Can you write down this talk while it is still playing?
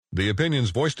The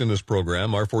opinions voiced in this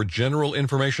program are for general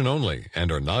information only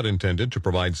and are not intended to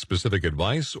provide specific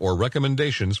advice or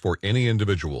recommendations for any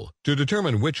individual. To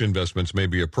determine which investments may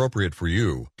be appropriate for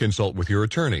you, consult with your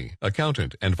attorney,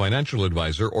 accountant, and financial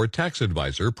advisor or tax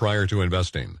advisor prior to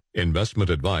investing. Investment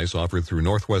advice offered through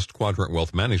Northwest Quadrant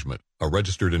Wealth Management, a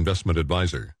registered investment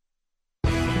advisor.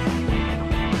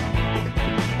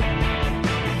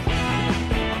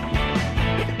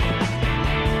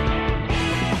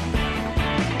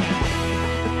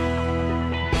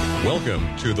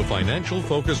 Welcome to the Financial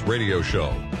Focus Radio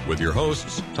Show with your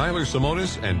hosts, Tyler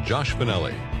Simonis and Josh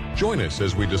Finelli. Join us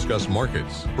as we discuss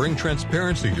markets, bring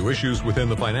transparency to issues within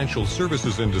the financial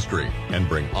services industry, and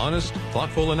bring honest,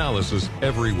 thoughtful analysis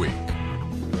every week.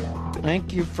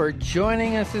 Thank you for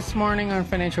joining us this morning on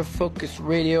Financial Focus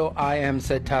Radio. I am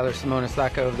said Tyler Simonis.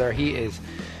 That guy over there, he is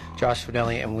Josh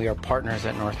Finelli, and we are partners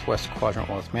at Northwest Quadrant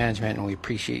Wealth Management, and we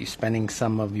appreciate you spending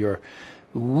some of your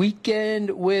weekend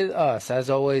with us. As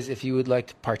always, if you would like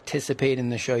to participate in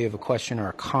the show, you have a question or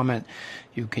a comment,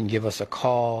 you can give us a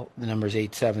call. The number is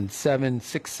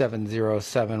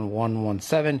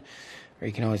 877-670-7117, or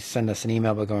you can always send us an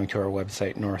email by going to our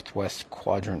website,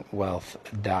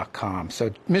 northwestquadrantwealth.com.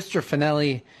 So Mr.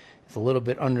 Finelli is a little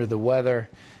bit under the weather.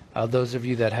 Those of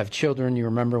you that have children, you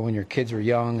remember when your kids were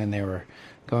young and they were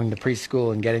going to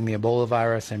preschool and getting the Ebola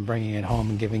virus and bringing it home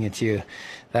and giving it to you.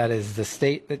 That is the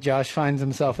state that Josh finds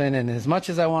himself in. And as much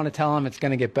as I want to tell him it's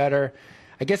going to get better,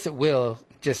 I guess it will.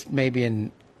 Just maybe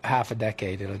in half a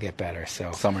decade it'll get better.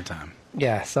 So summertime.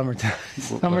 Yeah, summertime.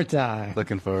 Summertime.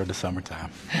 Looking forward to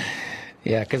summertime.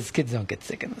 Yeah, because kids don't get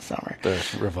sick in the summer. The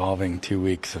revolving 2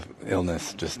 weeks of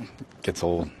illness just gets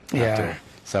old after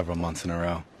several months in a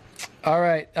row. All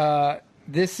right.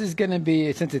 This is going to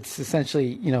be, since it's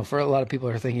essentially, for a lot of people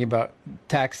who are thinking about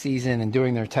tax season and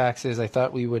doing their taxes, I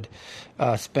thought we would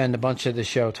spend a bunch of the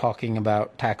show talking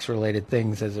about tax-related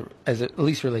things as it at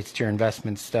least relates to your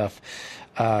investment stuff.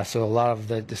 So a lot of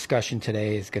the discussion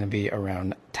today is going to be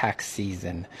around tax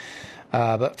season.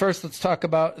 But first, let's talk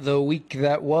about the week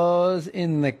that was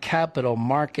in the capital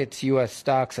markets. U.S.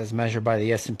 stocks, as measured by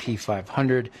the S&P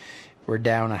 500, were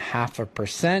down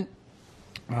 0.5%.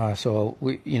 So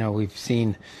we've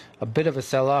seen a bit of a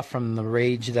sell-off from the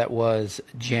rage that was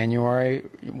January,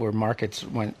 where markets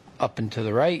went up and to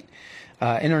the right.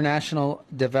 International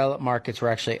developed markets were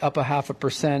actually up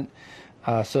 0.5%.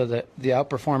 So the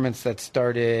outperformance that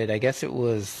started, I guess it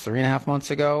was 4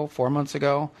 months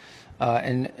ago,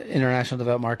 and international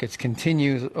developed markets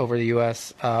continues over the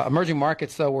U.S. Emerging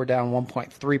markets, though, were down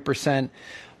 1.3%.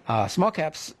 Small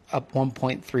caps up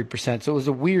 1.3%. So it was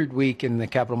a weird week in the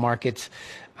capital markets.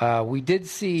 We did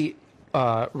see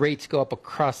rates go up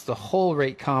across the whole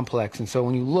rate complex. And so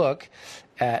when you look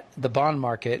at the bond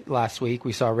market last week,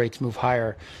 we saw rates move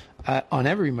higher on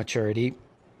every maturity.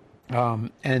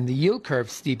 And the yield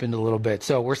curve steepened a little bit.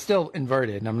 So we're still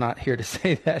inverted. And I'm not here to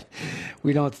say that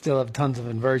we don't still have tons of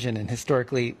inversion. And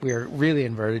historically, we're really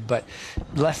inverted, but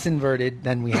less inverted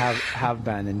than we have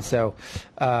been. And so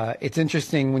it's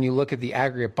interesting when you look at the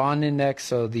aggregate bond index.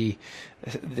 So the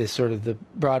sort of the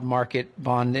broad market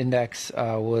bond index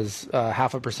was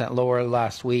 0.5% lower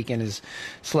last week and is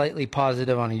slightly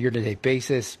positive on a year-to-date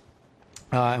basis.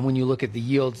 And when you look at the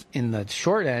yields in the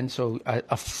short end, so a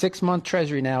 6-month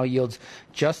Treasury now yields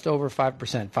just over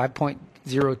 5%,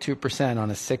 5.02%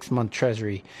 on a 6-month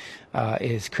Treasury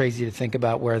is crazy to think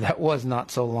about, where that was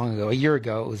not so long ago. A year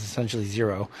ago, it was essentially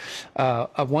zero.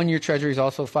 A 1-year Treasury is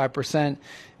also 5%,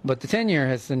 but the 10-year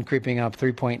has been creeping up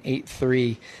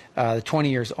 3.83. The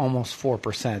 20-year is almost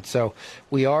 4%. So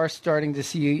we are starting to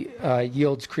see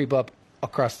yields creep up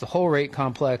across the whole rate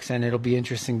complex, and it'll be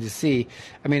interesting to see.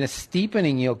 I mean, a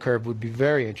steepening yield curve would be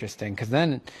very interesting, because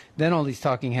then all these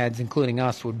talking heads, including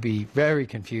us, would be very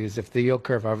confused if the yield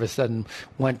curve all of a sudden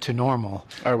went to normal.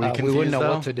 Are we confused, we wouldn't know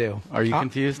though? what to do. Are you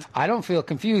confused? I don't feel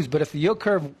confused, but if the yield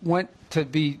curve went to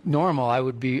be normal, I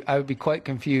would be quite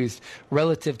confused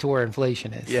relative to where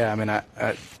inflation is. Yeah, I mean, I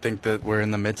think that we're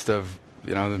in the midst of,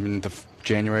 the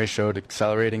January showed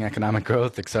accelerating economic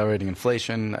growth, accelerating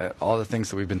inflation, all the things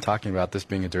that we've been talking about, this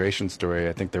being a duration story.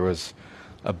 I think there was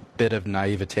a bit of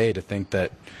naivete to think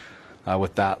that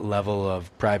with that level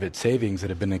of private savings that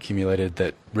have been accumulated,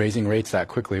 that raising rates that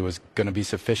quickly was going to be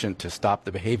sufficient to stop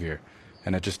the behavior,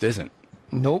 and it just isn't.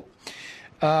 Nope.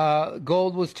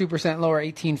 Gold was 2% lower,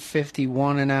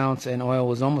 $18.51 an ounce, and oil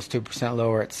was almost 2%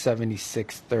 lower at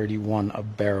 $76.31 a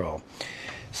barrel.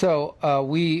 So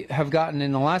we have gotten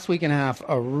in the last week and a half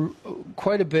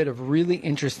quite a bit of really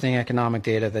interesting economic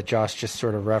data that Josh just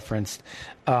sort of referenced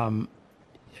when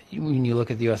you look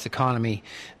at the U.S. economy.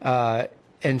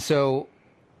 And so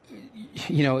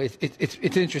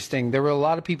it's interesting. There were a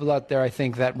lot of people out there, I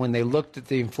think, that when they looked at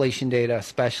the inflation data,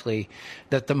 especially,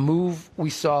 that the move we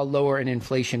saw lower in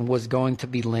inflation was going to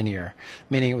be linear,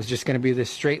 meaning it was just going to be this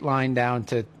straight line down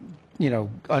to,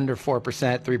 under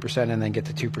 4%, 3%, and then get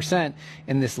to 2%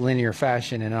 in this linear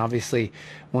fashion. And obviously,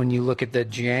 when you look at the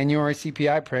January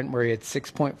CPI print, where you had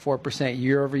 6.4%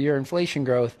 year-over-year inflation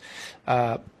growth,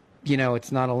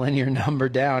 it's not a linear number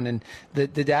down. And the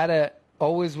data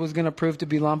always was going to prove to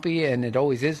be lumpy, and it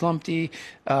always is lumpy.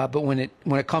 But when it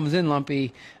comes in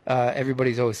lumpy,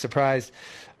 everybody's always surprised.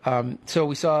 So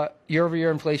we saw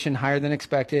year-over-year inflation higher than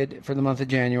expected for the month of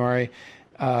January.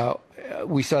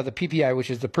 We saw the PPI, which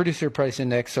is the producer price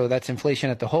index, so that's inflation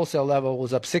at the wholesale level,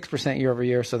 was up 6% year over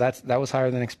year, so that was higher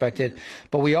than expected.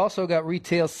 But we also got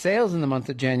retail sales in the month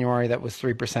of January that was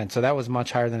 3%, so that was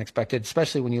much higher than expected,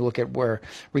 especially when you look at where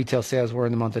retail sales were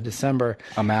in the month of December.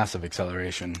 A massive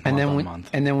acceleration month.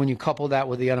 And then when you couple that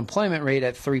with the unemployment rate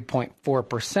at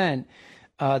 3.4%,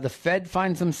 the Fed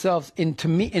finds themselves in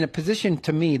a position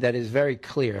to me that is very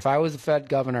clear. If I was a Fed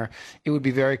governor, it would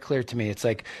be very clear to me. It's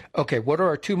like, okay, what are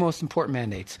our two most important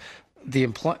mandates? The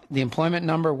employment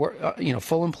number,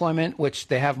 full employment, which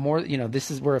they have more. We're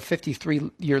a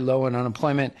 53-year low in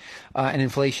unemployment, and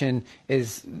inflation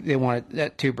they want it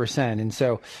at 2%, and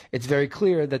so it's very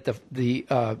clear that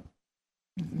the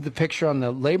picture on the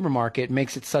labor market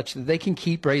makes it such that they can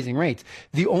keep raising rates.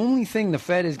 The only thing the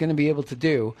Fed is going to be able to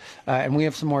do, and we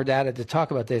have some more data to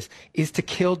talk about this, is to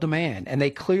kill demand. And they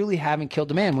clearly haven't killed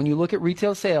demand. When you look at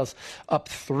retail sales up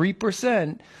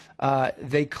 3%,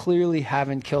 they clearly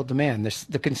haven't killed demand.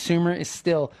 The consumer is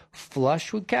still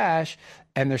flush with cash,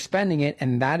 and they're spending it,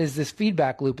 and that is this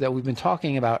feedback loop that we've been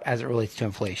talking about as it relates to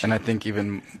inflation. And I think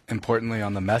even importantly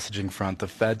on the messaging front, the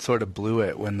Fed sort of blew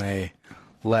it when they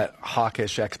let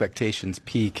hawkish expectations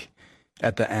peak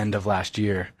at the end of last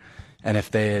year. And if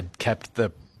they had kept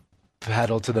the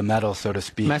pedal to the metal, so to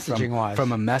speak,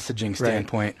 from a messaging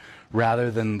standpoint, rather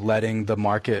than letting the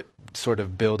market sort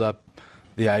of build up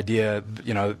the idea,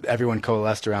 everyone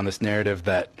coalesced around this narrative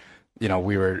that,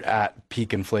 we were at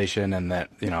peak inflation and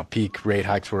that, peak rate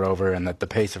hikes were over and that the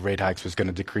pace of rate hikes was going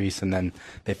to decrease. And then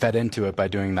they fed into it by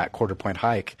doing that quarter-point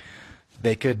hike.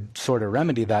 They could sort of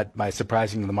remedy that by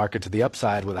surprising the market to the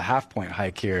upside with a half-point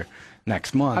hike here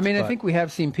next month. I think we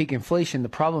have seen peak inflation. The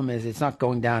problem is it's not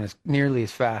going down as nearly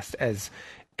as fast as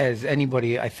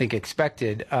anybody, I think,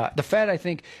 expected. The Fed, I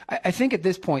think at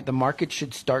this point, the market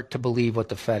should start to believe what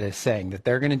the Fed is saying, that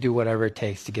they're going to do whatever it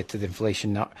takes to get to the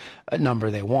inflation number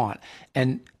they want.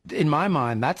 And in my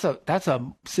mind, that's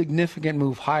a significant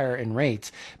move higher in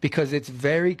rates, because it's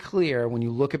very clear when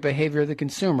you look at behavior of the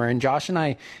consumer. And Josh and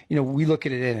I, we look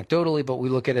at it anecdotally, but we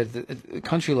look at it at the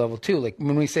country level too. Like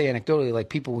when we say anecdotally, like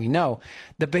people we know,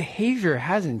 the behavior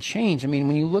hasn't changed. I mean,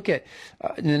 when you look at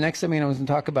in the next segment, I was going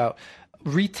to talk about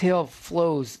retail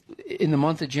flows in the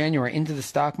month of January into the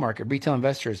stock market, retail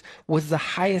investors, was the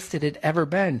highest it had ever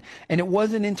been. And it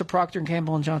wasn't into Procter &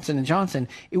 Gamble and Johnson & Johnson.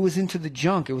 It was into the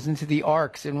junk. It was into the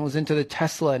ARCs, and it was into the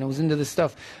Tesla, and it was into the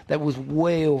stuff that was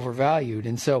way overvalued.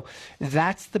 And so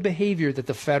that's the behavior that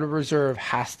the Federal Reserve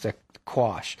has to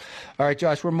quash. All right,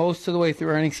 Josh, we're most of the way through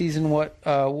earnings season.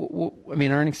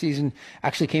 Earnings season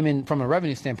actually came in from a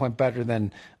revenue standpoint better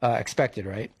than expected,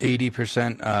 right?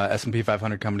 80% S&P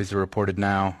 500 companies are reported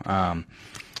now.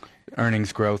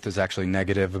 Earnings growth is actually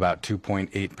negative, about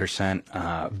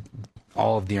 2.8%.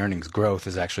 All of the earnings growth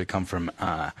has actually come from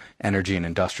energy and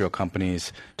industrial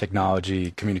companies,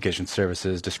 technology, communication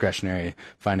services, discretionary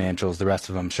financials, the rest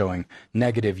of them showing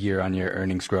negative year-on-year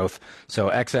earnings growth. So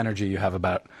ex-energy, you have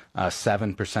about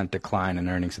 7% decline in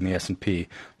earnings in the S&P.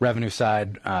 Revenue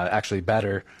side, actually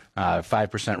better,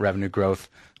 5% revenue growth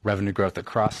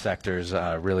across sectors,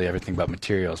 really everything but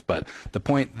materials. But the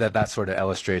point that sort of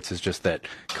illustrates is just that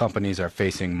companies are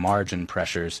facing margin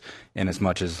pressures in as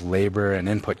much as labor and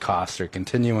input costs are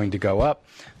continuing to go up.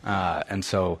 And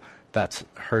so that's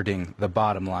hurting the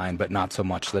bottom line, but not so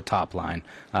much the top line.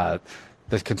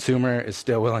 The consumer is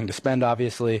still willing to spend,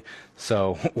 obviously.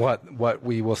 So what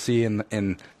we will see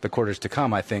in the quarters to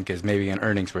come, I think, is maybe an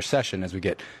earnings recession as we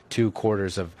get 2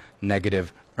 quarters of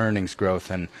negative earnings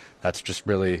growth, and that's just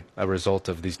really a result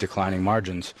of these declining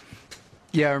margins.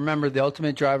 Yeah, remember, the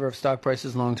ultimate driver of stock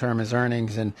prices long-term is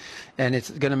earnings, and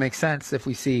it's going to make sense if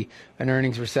we see an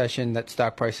earnings recession that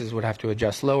stock prices would have to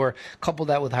adjust lower. Couple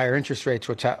that with higher interest rates,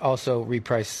 which also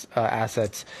reprice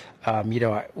assets.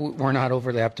 We're not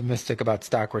overly optimistic about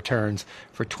stock returns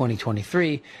for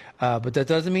 2023, but that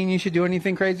doesn't mean you should do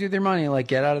anything crazy with your money, like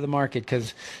get out of the market,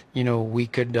 because, we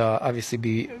could obviously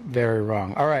be very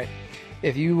wrong. All right.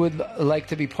 If you would like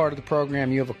to be part of the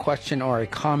program, you have a question or a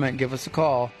comment, give us a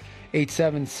call.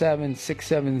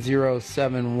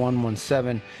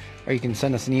 877-670-7117, or you can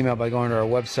send us an email by going to our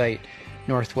website,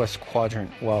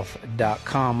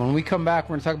 northwestquadrantwealth.com. When we come back,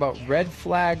 we're going to talk about red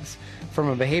flags from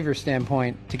a behavior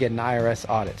standpoint to get an IRS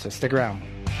audit. So stick around.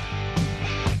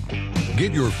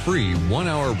 Get your free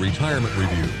 1-hour retirement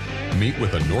review. Meet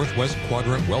with a Northwest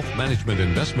Quadrant Wealth Management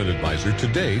Investment Advisor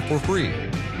today for free.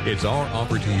 It's our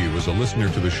offer to you as a listener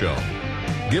to the show.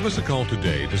 Give us a call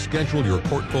today to schedule your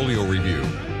portfolio review.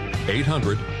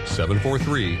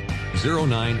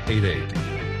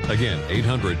 800-743-0988. Again,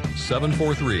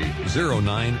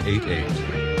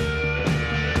 800-743-0988.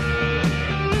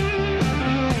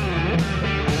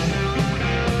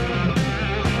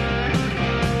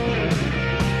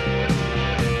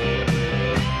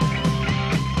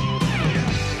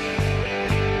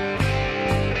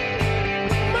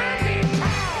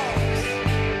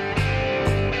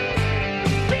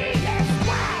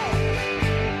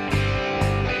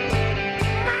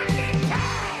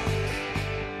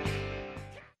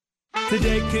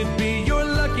 Today could be your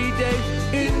lucky day.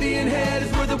 Indian Head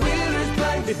is where the winners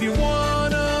play. If you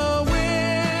wanna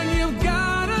win, you've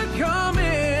gotta come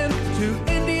in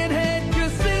to Indian Head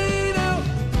Casino.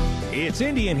 It's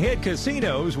Indian Head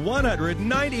Casino's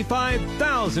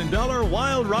 $195,000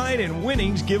 Wild Ride and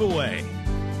Winnings giveaway.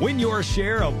 Win your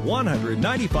share of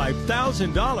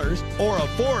 $195,000 or a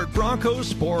Ford Bronco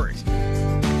Sport.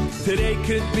 Today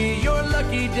could be your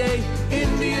lucky day.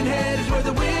 Indian Head is where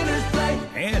the winners play.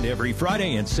 And every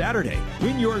Friday and Saturday,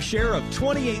 win your share of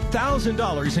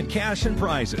 $28,000 in cash and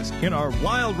prizes in our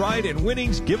Wild Ride and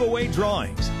Winnings giveaway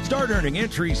drawings. Start earning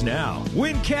entries now.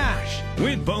 Win cash,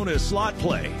 win bonus slot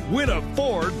play, win a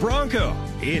Ford Bronco.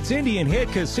 It's Indian Head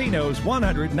Casino's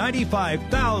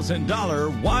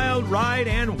 $195,000 Wild Ride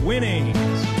and Winnings.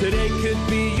 Today could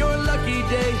be your lucky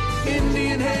day.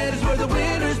 Indian Head is where the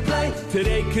winners play.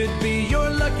 Today could be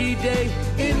your lucky day.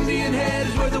 Indian Head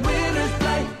is where the winners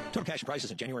play. Total cash and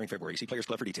prizes in January and February. See Players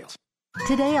Club for details.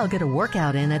 Today I'll get a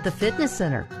workout in at the fitness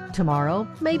center. Tomorrow,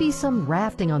 maybe some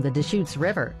rafting on the Deschutes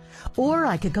River. Or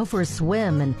I could go for a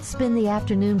swim and spend the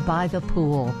afternoon by the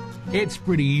pool. It's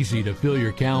pretty easy to fill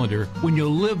your calendar when you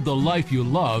live the life you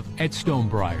love at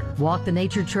Stonebriar. Walk the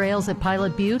nature trails at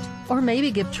Pilot Butte, or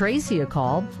maybe give Tracy a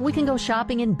call. We can go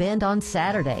shopping in Bend on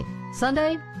Saturday.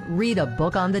 Sunday, read a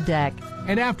book on the deck.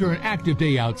 And after an active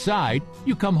day outside,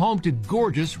 you come home to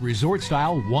gorgeous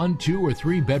resort-style 1, 2, or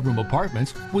 3 bedroom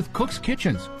apartments with cook's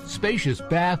kitchens, spacious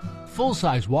bath,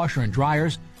 full-size washer and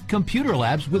dryers, computer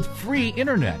labs with free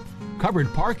internet,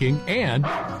 covered parking, and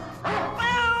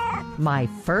my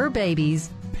fur babies.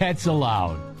 Pets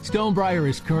allowed. Stonebriar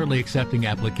is currently accepting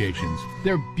applications.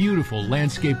 Their beautiful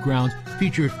landscape grounds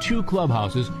feature 2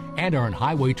 clubhouses and are on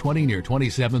Highway 20 near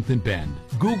 27th and Bend.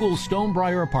 Google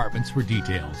Stonebriar Apartments for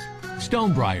details.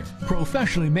 Stonebriar,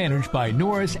 professionally managed by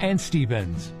Norris and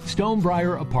Stevens.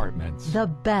 Stonebriar Apartments. The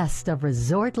best of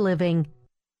resort living.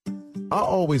 I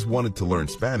always wanted to learn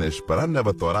Spanish, but I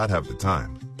never thought I'd have the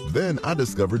time. Then I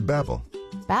discovered Babbel.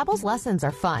 Babbel's lessons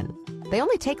are fun. They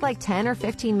only take like 10 or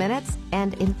 15 minutes,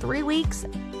 and in 3 weeks,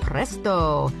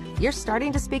 presto, you're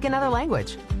starting to speak another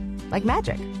language. Like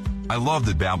magic. I love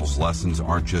that Babbel's lessons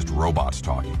aren't just robots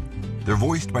talking. They're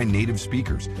voiced by native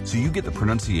speakers, so you get the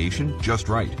pronunciation just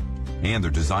right. And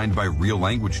they're designed by real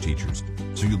language teachers,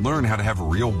 so you learn how to have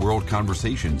real-world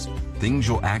conversations, things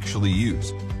you'll actually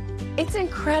use. It's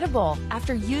incredible.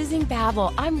 After using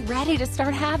Babbel, I'm ready to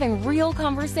start having real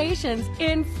conversations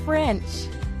in French.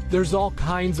 There's all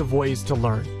kinds of ways to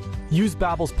learn. Use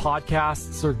Babbel's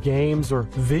podcasts or games or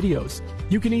videos.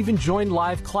 You can even join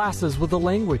live classes with a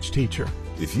language teacher.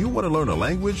 If you want to learn a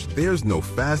language, there's no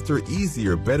faster,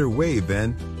 easier, better way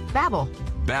than Babbel.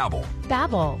 Babbel.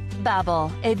 Babbel.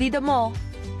 Babbel. Évidemment.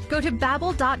 Go to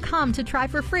Babbel.com to try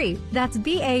for free. That's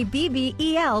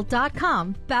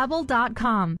Babbel.com.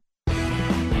 Babbel.com.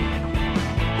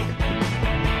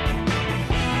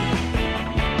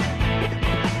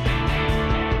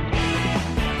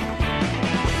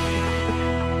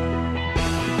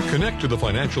 Connect to the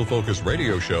Financial Focus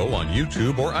radio show on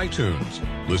YouTube or iTunes.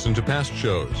 Listen to past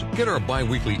shows, get our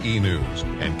bi-weekly e-news,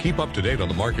 and keep up to date on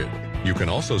the market. You can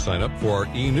also sign up for our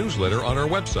e-newsletter on our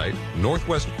website,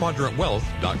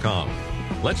 northwestquadrantwealth.com.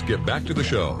 Let's get back to the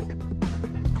show.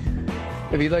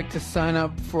 If you'd like to sign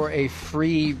up for a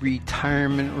free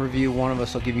retirement review, one of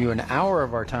us will give you an hour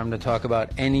of our time to talk about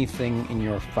anything in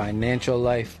your financial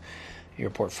life, your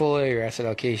portfolio, your asset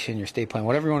allocation, your estate plan,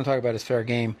 whatever you want to talk about is fair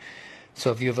game. So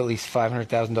if you have at least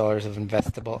 $500,000 of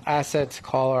investable assets,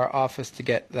 call our office to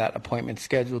get that appointment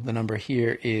scheduled. The number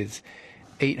here is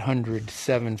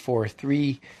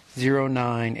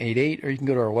 800-743-0988, or you can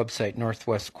go to our website,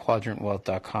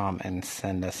 northwestquadrantwealth.com, and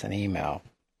send us an email.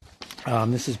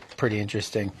 This is pretty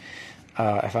interesting.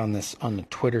 I found this on the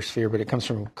Twitter sphere, but it comes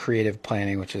from Creative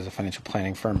Planning, which is a financial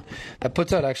planning firm that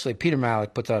puts out, actually, Peter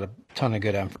Malik puts out a ton of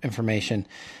good information.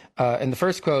 And the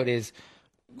first quote is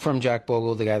from Jack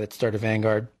Bogle, the guy that started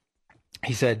Vanguard.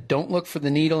 He said, "Don't look for the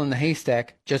needle in the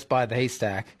haystack, just buy the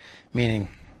haystack," meaning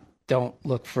don't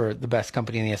look for the best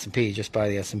company in the S&P, just buy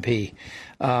the S&P.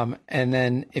 And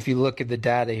then if you look at the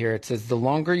data here, it says the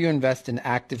longer you invest in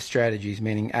active strategies,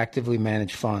 meaning actively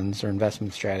managed funds or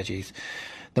investment strategies,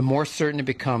 the more certain it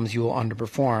becomes you will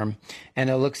underperform. And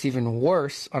it looks even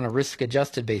worse on a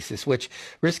risk-adjusted basis, which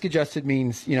risk-adjusted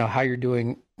means, how you're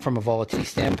doing from a volatility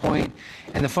standpoint.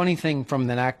 And the funny thing from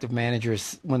the active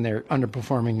managers, when they're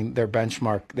underperforming their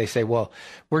benchmark, they say, well,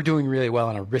 we're doing really well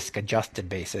on a risk-adjusted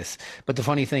basis. But the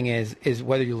funny thing is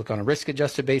whether you look on a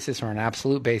risk-adjusted basis or an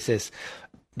absolute basis,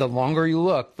 the longer you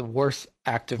look, the worse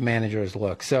active managers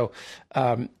look. So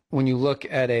when you look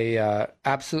at a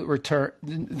absolute return,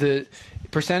 the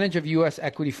percentage of U.S.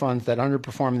 equity funds that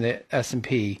underperform the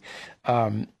S&P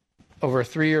over a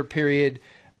 3-year period,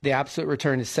 the absolute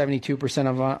return is 72%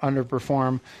 of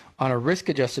underperform. On a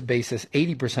risk-adjusted basis,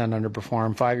 80%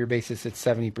 underperform. 5-year basis, it's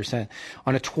 70%.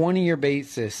 On a 20-year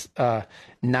basis,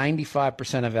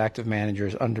 95% of active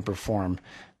managers underperform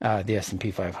the S&P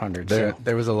 500.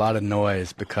 There was a lot of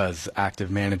noise because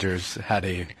active managers had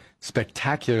a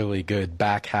spectacularly good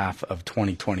back half of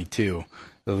 2022,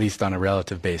 at least on a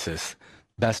relative basis.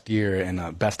 Best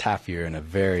half year in a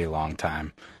very long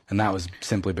time. And that was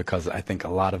simply because I think a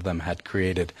lot of them had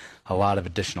created a lot of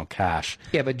additional cash.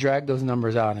 Yeah, but drag those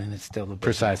numbers out and it's still the best.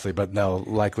 Precisely, but they'll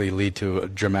likely lead to a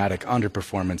dramatic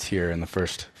underperformance here in the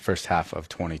first half of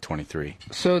 2023.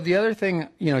 So the other thing,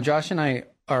 Josh and I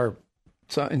are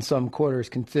in some quarters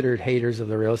considered haters of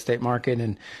the real estate market.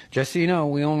 And just so you know,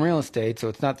 we own real estate, so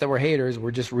it's not that we're haters.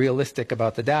 We're just realistic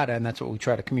about the data, and that's what we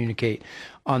try to communicate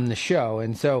on the show.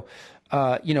 And so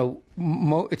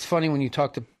it's funny when you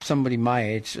talk to somebody my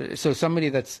age. So somebody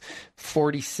that's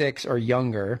 46 or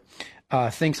younger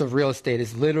thinks of real estate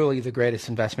as literally the greatest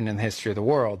investment in the history of the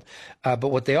world. But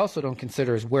what they also don't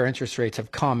consider is where interest rates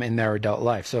have come in their adult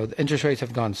life. So the interest rates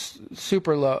have gone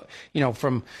super low,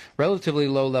 from relatively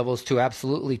low levels to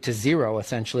absolutely to zero,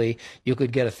 essentially. You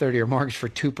could get a 30-year mortgage for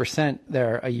 2%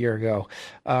 there a year ago.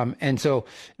 And so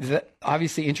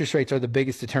obviously interest rates are the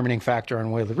biggest determining factor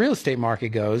on where the real estate market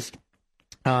goes.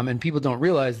 And people don't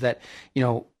realize that,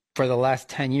 for the last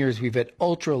 10 years, we've had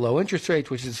ultra low interest rates,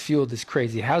 which has fueled this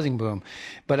crazy housing boom.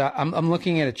 But I'm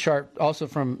looking at a chart also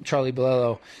from Charlie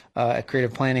Bilello at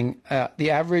Creative Planning.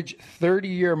 The average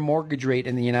 30-year mortgage rate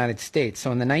in the United States.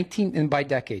 So by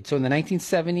decade. So in the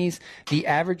 1970s, the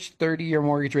average 30-year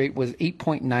mortgage rate was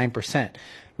 8.9%.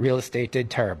 Real estate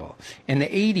did terrible. In the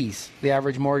 80s, the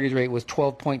average mortgage rate was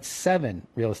 12.7.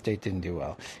 Real estate didn't do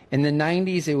well. In the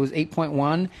 90s, it was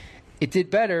 8.1. It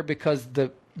did better because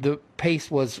the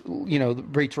pace was, the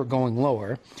rates were going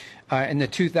lower. In the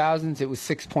 2000s, it was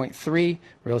 6.3.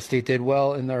 Real estate did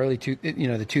well in the early,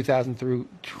 the 2000 through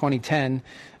 2010,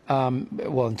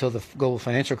 until the global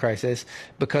financial crisis,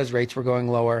 because rates were going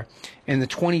lower. In the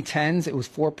 2010s, it was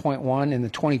 4.1. In the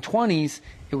 2020s,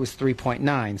 it was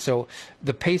 3.9. So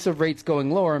the pace of rates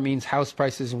going lower means house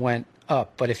prices went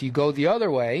up. But if you go the other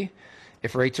way,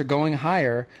 if rates are going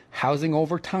higher, housing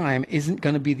over time isn't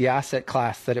going to be the asset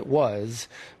class that it was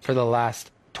for the last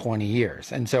 20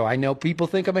 years. And so I know people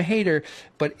think I'm a hater,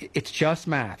 but it's just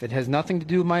math. It has nothing to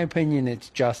do with my opinion. It's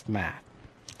just math.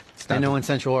 I know in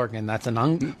Central Oregon, that's an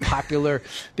unpopular,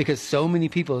 because so many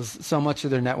people, so much of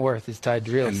their net worth is tied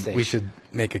to real estate. We should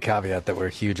make a caveat that we're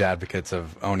huge advocates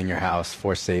of owning your house.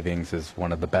 Forced savings is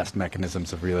one of the best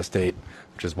mechanisms of real estate,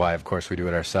 which is why, of course, we do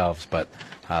it ourselves. But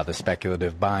the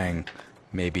speculative buying,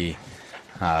 maybe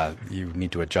you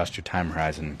need to adjust your time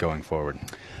horizon going forward.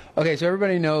 Okay, so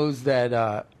everybody knows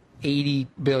that $80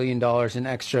 billion in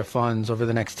extra funds over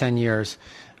the next 10 years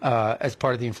as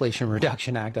part of the Inflation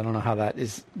Reduction Act. I don't know how that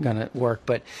is going to work,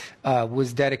 but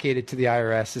was dedicated to the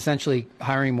IRS, essentially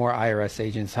hiring more IRS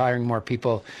agents, hiring more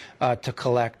people to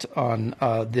collect on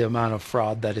the amount of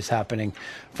fraud that is happening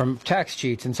from tax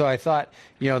cheats. And so I thought,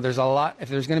 there's a lot, if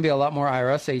there's going to be a lot more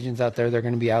IRS agents out there, they're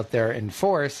going to be out there in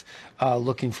force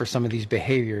looking for some of these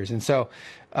behaviors. And so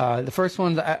the first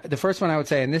one I would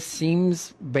say, and this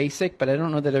seems basic, but I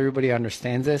don't know that everybody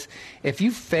understands this. If you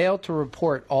fail to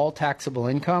report all taxable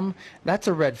income, that's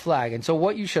a red flag. And so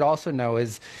what you should also know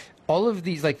is all of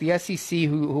these, like the SEC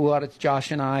who audits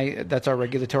Josh and I, that's our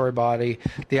regulatory body,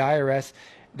 the IRS,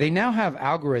 they now have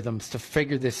algorithms to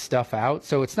figure this stuff out.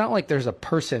 So it's not like there's a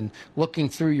person looking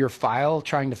through your file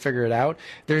trying to figure it out.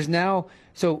 There's now,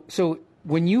 so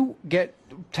when you get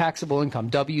taxable income,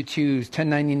 W-2s,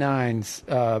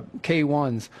 1099s,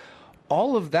 K-1s,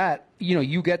 all of that,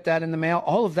 you get that in the mail.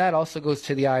 All of that also goes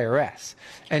to the IRS.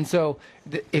 And so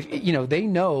if they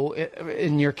know,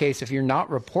 in your case, if you're not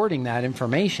reporting that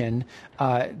information,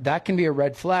 that can be a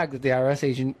red flag that the IRS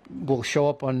agent will show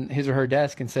up on his or her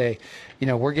desk and say,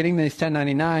 we're getting these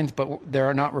 1099s, but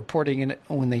they're not reporting it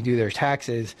when they do their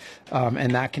taxes.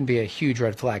 And that can be a huge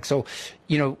red flag. So,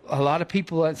 a lot of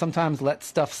people sometimes let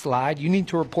stuff slide. You need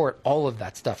to report all of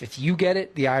that stuff. If you get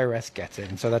it, the IRS gets it.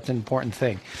 And so that's an important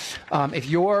thing. If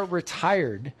you're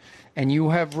retired and you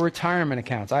have retirement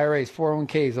accounts, IRAs,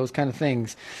 401ks, those kind of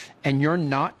things, and you're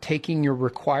not taking your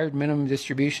required minimum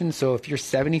distribution, so if you're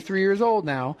 73 years old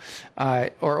now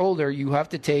or older, you have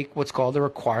to take what's called a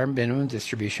required minimum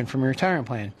distribution from your retirement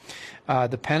plan.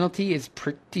 The penalty is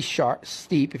pretty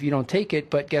steep if you don't take it,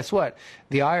 but guess what?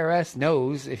 The IRS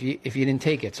knows if you didn't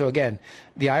take it. So again,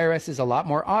 the IRS is a lot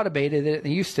more automated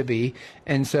than it used to be,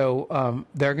 and so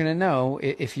they're going to know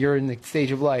if you're in the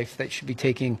stage of life that you should be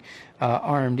taking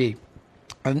RMD.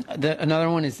 Another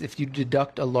one is if you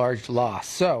deduct a large loss.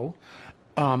 So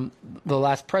the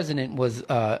last president was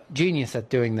genius at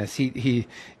doing this. He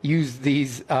used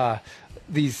these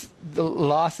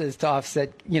losses to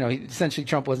offset. Essentially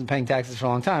Trump wasn't paying taxes for a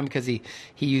long time because he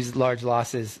used large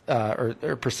losses or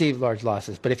perceived large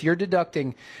losses. But if you're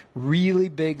deducting really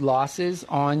big losses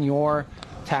on your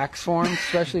tax form,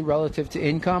 especially relative to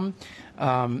income,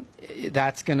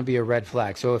 that's going to be a red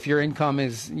flag. So if your income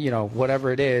is,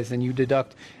 whatever it is, and you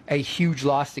deduct a huge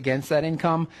loss against that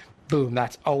income, boom,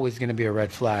 that's always going to be a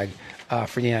red flag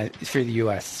for the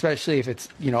U.S., especially if it's,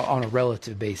 on a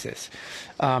relative basis.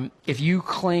 If you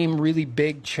claim really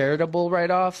big charitable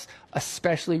write-offs,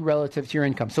 especially relative to your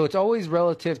income. So it's always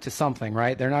relative to something,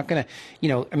 right? They're not going to,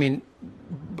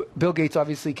 Bill Gates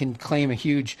obviously can claim a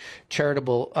huge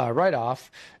charitable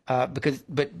write-off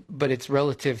but it's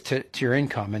relative to your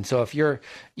income. And so if your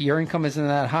income isn't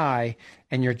that high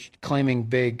and you're claiming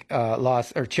big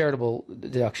loss or charitable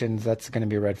deductions, that's going to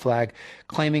be a red flag.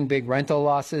 Claiming big rental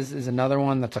losses is another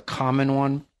one. That's a common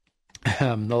one.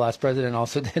 The last president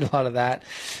also did a lot of that.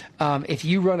 If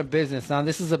you run a business, now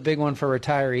this is a big one for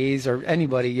retirees or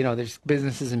anybody, there's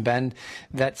businesses in Bend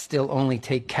that still only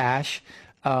take cash.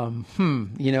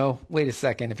 Wait a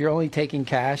second. If you're only taking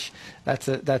cash, that's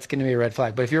going to be a red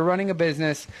flag. But if you're running a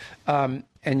business and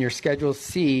you're Schedule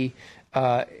C,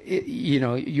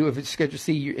 you have a Schedule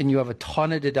C and you have a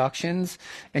ton of deductions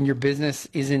and your business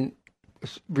isn't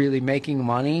really making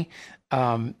money,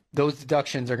 those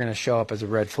deductions are going to show up as a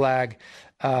red flag.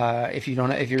 If you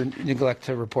neglect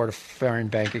to report a foreign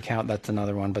bank account, that's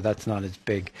another one, but that's not as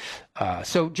big. I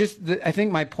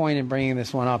think my point in bringing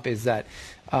this one up is that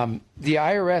the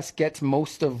IRS gets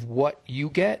most of what you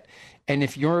get. And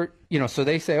if you're, so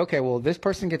they say, okay, well, this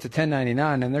person gets a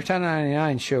 1099 and their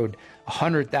 1099 showed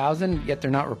 100,000, yet they're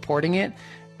not reporting it.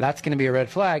 That's going to be a red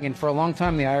flag. And for a long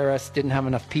time, the IRS didn't have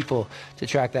enough people to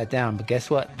track that down. But guess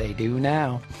what? They do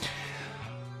now.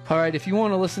 All right, if you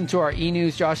want to listen to our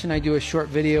e-news, Josh and I do a short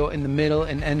video in the middle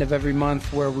and end of every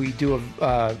month where we do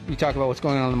we talk about what's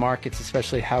going on in the markets,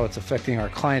 especially how it's affecting our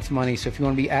clients' money. So if you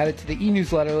want to be added to the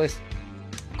e-newsletter list,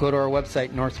 go to our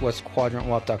website,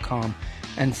 northwestquadrantwealth.com,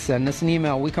 and send us an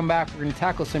email. When we come back, we're going to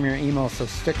tackle some of your emails, so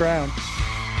stick around.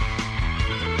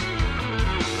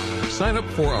 Sign up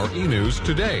for our e-news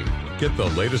today. Get the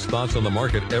latest thoughts on the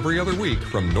market every other week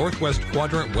from Northwest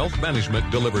Quadrant Wealth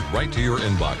Management delivered right to your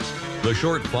inbox. The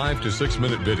short 5 to 6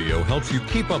 minute video helps you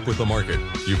keep up with the market.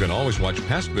 You can always watch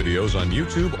past videos on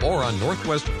YouTube or on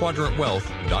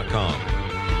northwestquadrantwealth.com.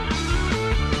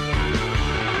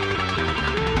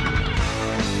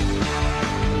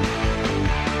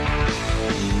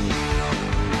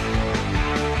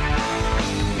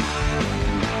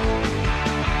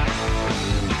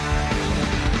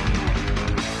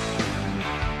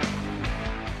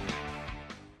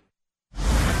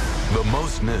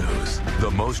 News, the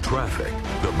most traffic,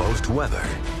 the most weather.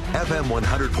 FM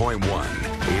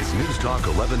 100.1 is News Talk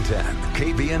 1110,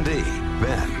 KBND,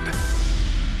 Bend.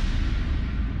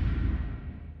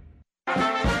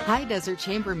 High Desert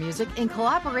Chamber Music, in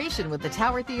collaboration with the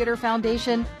Tower Theater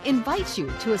Foundation, invites you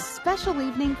to a special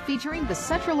evening featuring the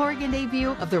Central Oregon debut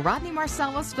of the Rodney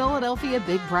Marsalis Philadelphia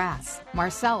Big Brass.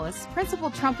 Marsalis, principal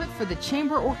trumpet for the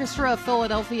Chamber Orchestra of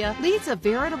Philadelphia, leads a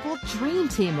veritable dream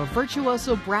team of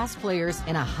virtuoso brass players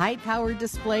in a high-powered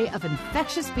display of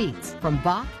infectious beats from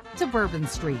Bach, to Bourbon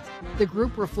Street. The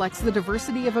group reflects the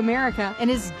diversity of America and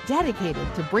is dedicated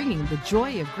to bringing the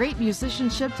joy of great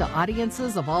musicianship to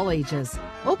audiences of all ages.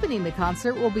 Opening the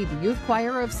concert will be the Youth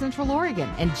Choir of Central Oregon,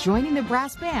 and joining the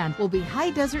brass band will be High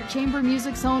Desert Chamber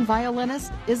Music's own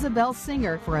violinist Isabel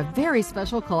Singer for a very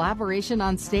special collaboration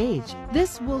on stage.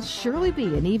 This will surely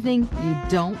be an evening you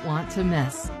don't want to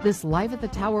miss. This Live at the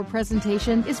Tower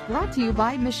presentation is brought to you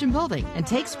by Mission Building and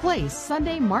takes place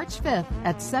Sunday, March 5th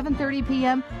at 7:30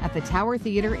 p.m. at the Tower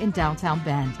Theater in downtown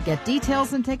Bend. Get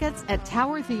details and tickets at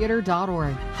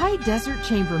towertheater.org. High Desert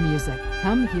Chamber Music.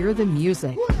 Come hear the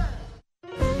music.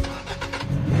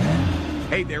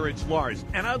 Hey there, it's Lars,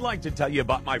 and I'd like to tell you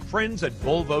about my friends at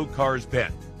Volvo Cars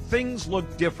Bend. Things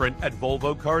look different at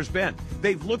Volvo Cars Bend.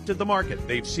 They've looked at the market,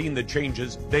 they've seen the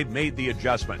changes, they've made the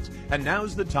adjustments, and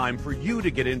now's the time for you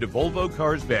to get into Volvo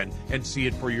Cars Bend and see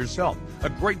it for yourself. A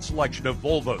great selection of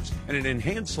Volvos and an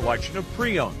enhanced selection of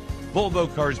pre-owned. Volvo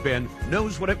Cars Bend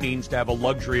knows what it means to have a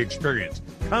luxury experience.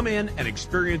 Come in and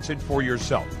experience it for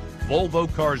yourself. Volvo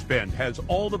Cars Bend has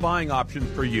all the buying options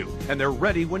for you, and they're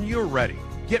ready when you're ready.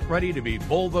 Get ready to be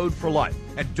Volvo'd for life.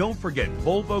 And don't forget,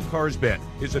 Volvo Cars Bend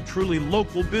is a truly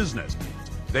local business.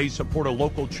 They support a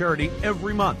local charity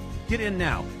every month. Get in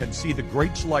now and see the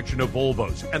great selection of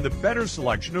Volvos and the better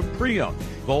selection of pre-owned.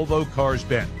 Volvo Cars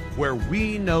Bend, where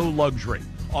we know luxury.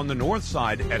 On the north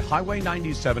side at Highway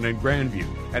 97 in Grandview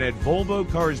and at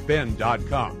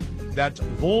VolvoCarsBend.com. That's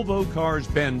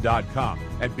VolvoCarsBend.com.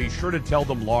 And be sure to tell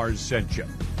them Lars sent you.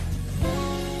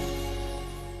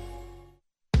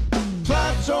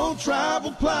 Plateau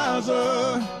Travel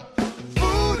Plaza.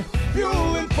 Food,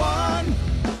 fuel, and fun.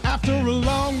 After a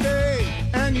long day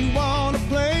and you want to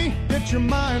play, get your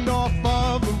mind off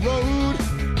of the road.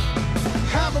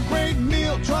 Have a great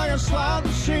meal, try our slot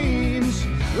machines.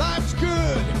 Life's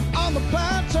good on the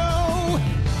Plateau.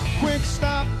 Quick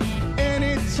stop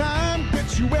anytime,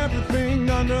 gets you everything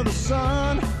under the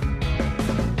sun.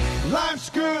 Life's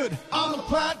good on the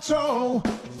Plateau.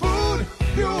 Food,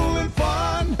 fuel, and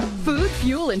fun. Food,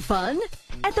 fuel, and fun?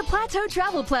 At the Plateau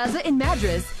Travel Plaza in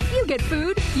Madras, you get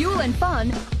food, fuel, and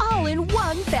fun all in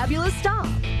one fabulous stop.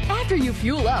 After you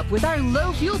fuel up with our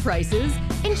low fuel prices,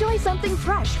 enjoy something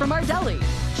fresh from our deli.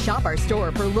 Shop our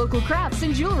store for local crafts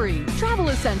and jewelry, travel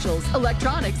essentials,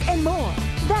 electronics, and more.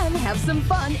 Then have some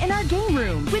fun in our game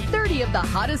room with 30 of the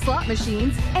hottest slot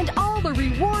machines and all the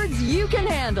rewards you can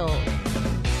handle.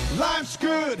 Life's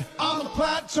good on the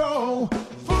Plateau.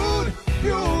 Food,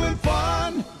 fuel, and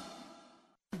fun.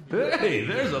 Hey,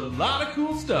 there's a lot of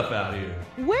cool stuff out here.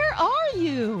 Where are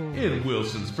you? In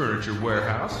Wilson's Furniture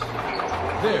Warehouse.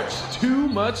 There's too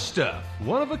much stuff.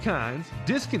 One of a kinds,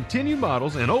 discontinued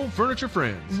models, and old furniture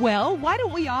friends. Well, why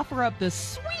don't we offer up the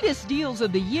sweetest deals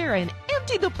of the year and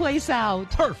empty the place out?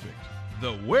 Perfect.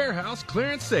 The warehouse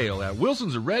clearance sale at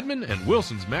Wilson's of Redmond and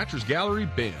Wilson's Mattress Gallery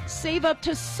Bend. Save up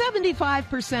to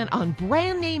 75% on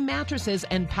brand name mattresses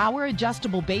and power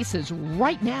adjustable bases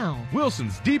right now.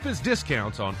 Wilson's deepest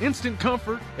discounts on Instant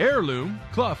Comfort, Heirloom,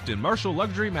 Cluft, and Marshall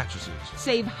luxury mattresses.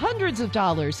 Save hundreds of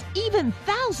dollars, even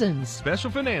thousands.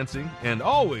 Special financing and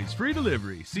always free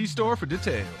delivery. See store for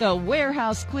details. The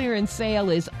warehouse clearance sale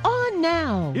is on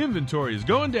now. Inventory is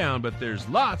going down, but there's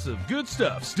lots of good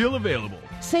stuff still available.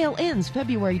 Sale ends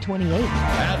February 28th.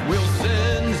 At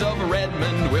Wilson's of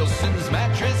Redmond, Wilson's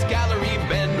Mattress Gallery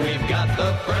Bend, we've got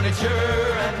the furniture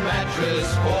and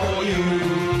mattress for you.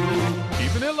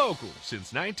 Keeping it local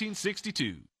since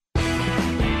 1962.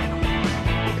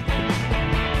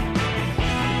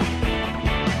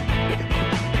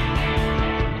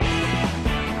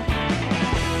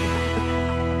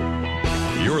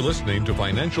 You're listening to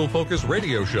Financial Focus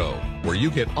Radio Show, where you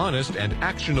get honest and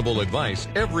actionable advice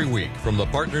every week from the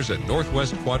partners at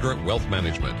Northwest Quadrant Wealth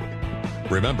Management.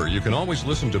 Remember, you can always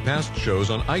listen to past shows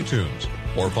on iTunes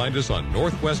or find us on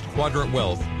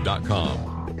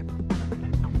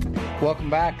northwestquadrantwealth.com. Welcome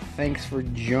back. Thanks for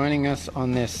joining us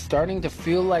on this starting to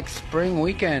feel like spring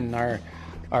weekend.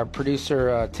 Our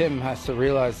producer, Tim, has to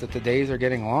realize that the days are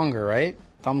getting longer, right?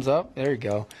 Thumbs up. There you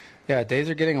go. Yeah, days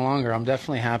are getting longer. I'm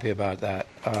definitely happy about that.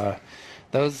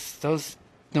 Those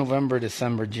November,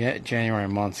 December, January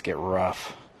months get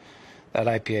rough. That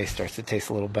IPA starts to taste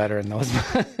a little better in those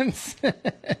months.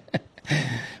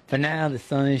 But now the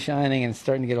sun is shining and it's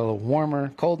starting to get a little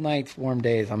warmer. Cold nights, warm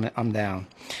days. I'm down.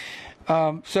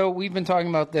 So we've been talking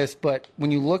about this, but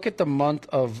when you look at the month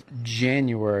of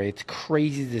January, it's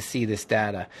crazy to see this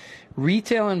data.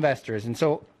 Retail investors, and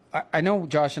so I know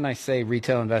Josh and I say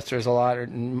retail investors a lot,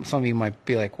 and some of you might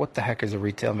be like, what the heck is a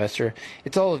retail investor?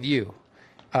 It's all of you.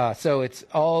 So it's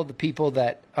all the people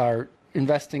that are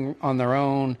investing on their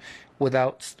own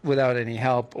without any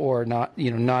help, or not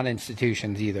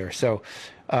institutions either. So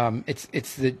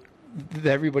it's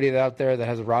everybody out there that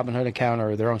has a Robinhood account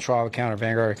or their own Schwab account or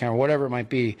Vanguard account or whatever it might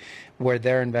be, where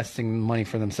they're investing money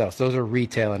for themselves. Those are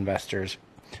retail investors.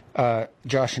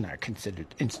 Josh and I are considered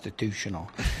institutional,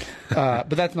 but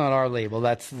that's not our label.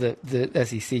 That's the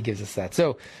SEC gives us that.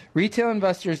 So retail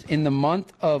investors in the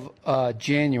month of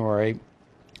January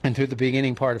and through the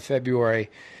beginning part of February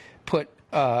put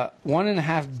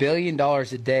 $1.5 billion a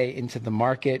day into the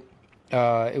market.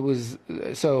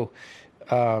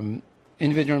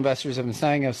 Individual investors have been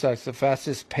signing up stocks the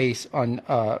fastest pace on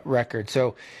record.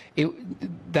 So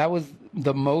that was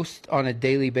the most on a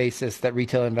daily basis that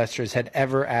retail investors had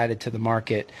ever added to the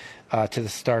market to the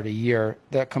start of the year.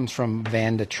 That comes from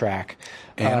VandaTrack.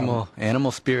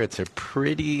 Animal spirits are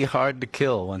pretty hard to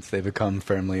kill once they become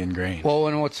firmly ingrained. Well,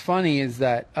 and what's funny is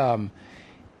that, when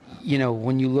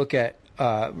you look at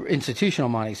institutional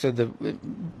money, so the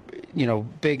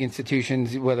big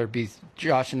institutions, whether it be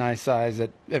Josh and I's size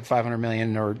at $500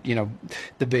 million, or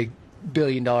the big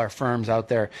billion-dollar firms out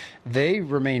there, they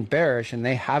remain bearish and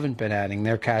they haven't been adding.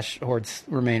 Their cash hoards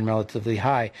remain relatively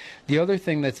high. The other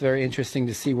thing that's very interesting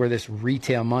to see where this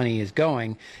retail money is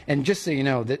going, and just so you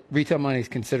know, that retail money is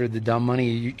considered the dumb money.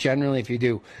 You generally, if you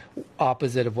do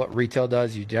opposite of what retail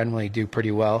does, you generally do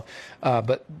pretty well.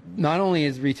 But not only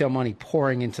is retail money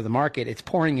pouring into the market, it's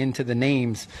pouring into the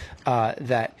names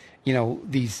that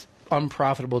these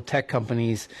unprofitable tech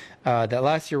companies that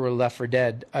last year were left for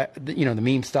dead. The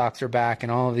meme stocks are back, and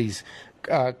all of these.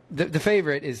 The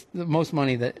favorite is the most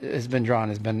money that has been drawn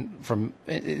has been from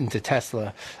into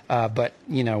Tesla. But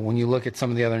when you look at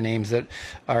some of the other names that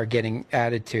are getting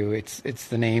added to, it's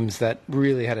the names that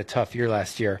really had a tough year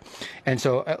last year. And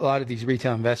so a lot of these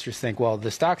retail investors think, well,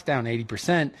 the stock's down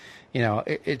 80%.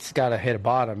 It's got to hit a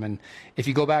bottom. And if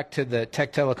you go back to the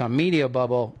tech telecom media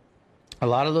bubble, a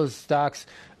lot of those stocks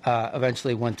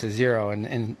eventually went to zero.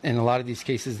 And in a lot of these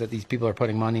cases that these people are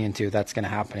putting money into, that's going to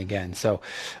happen again. So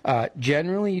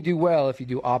generally you do well if you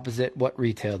do opposite what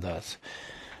retail does.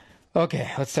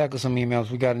 Okay, let's tackle some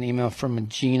emails. We got an email from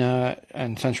Gina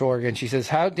in Central Oregon. She says,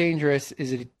 how dangerous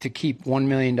is it to keep $1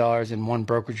 million in one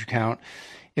brokerage account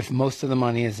if most of the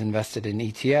money is invested in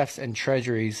ETFs and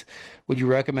treasuries? Would you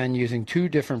recommend using two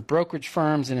different brokerage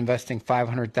firms and investing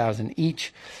 $500,000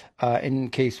 each in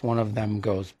case one of them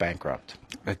goes bankrupt?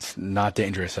 It's not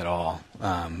dangerous at all.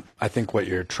 I think what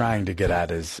you're trying to get at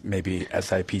is maybe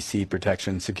SIPC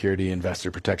Protection, Security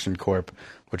Investor Protection Corp,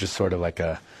 which is sort of like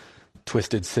a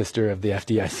twisted sister of the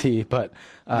FDIC. But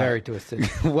very twisted.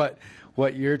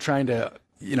 What you're trying to,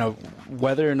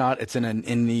 whether or not it's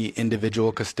in the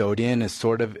individual custodian is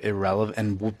sort of irrelevant.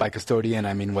 And by custodian,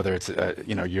 I mean whether it's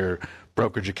your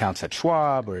brokerage accounts at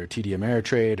Schwab or TD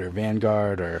Ameritrade or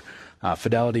Vanguard or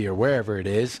Fidelity or wherever it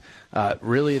is.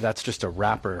 Really, that's just a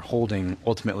wrapper holding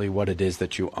ultimately what it is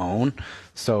that you own.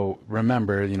 So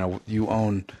remember, you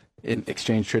own in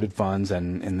exchange-traded funds,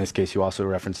 and in this case, you also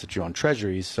referenced that you own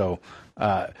treasuries. So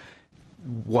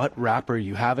what wrapper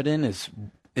you have it in is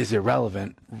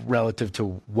irrelevant relative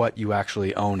to what you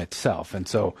actually own itself. And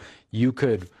so you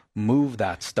could move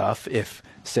that stuff if,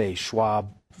 say,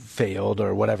 Schwab failed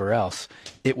or whatever else.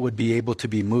 It would be able to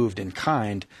be moved in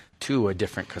kind to a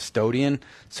different custodian.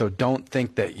 So don't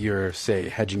think that you're, say,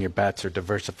 hedging your bets or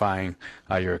diversifying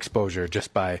your exposure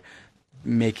just by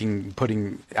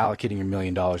allocating $1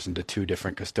 million into two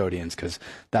different custodians, because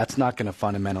that's not going to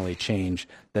fundamentally change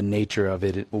the nature of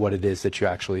it, what it is that you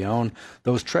actually own.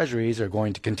 Those treasuries are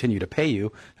going to continue to pay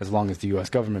you as long as the U.S.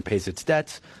 government pays its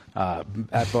debts,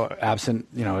 absent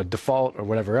a default or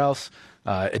whatever else.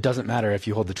 It doesn't matter if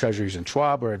you hold the treasuries in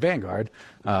Schwab or at Vanguard.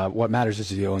 What matters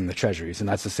is you own the treasuries, and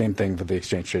that's the same thing for the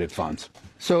exchange-traded funds.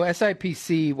 So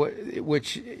SIPC,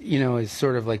 which is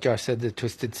sort of like Josh said, the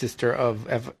twisted sister of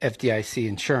FDIC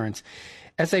insurance,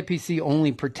 SIPC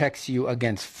only protects you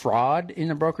against fraud in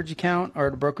a brokerage account or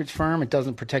at a brokerage firm. It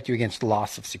doesn't protect you against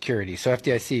loss of security. So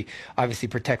FDIC obviously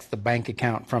protects the bank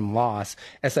account from loss.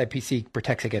 SIPC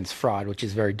protects against fraud, which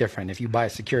is very different. If you buy a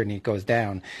security and it goes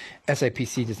down,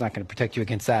 SIPC is not going to protect you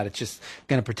against that. It's just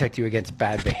going to protect you against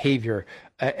bad behavior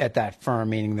at that firm,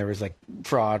 meaning there was like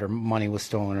fraud or money was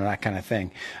stolen or that kind of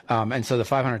thing. And so the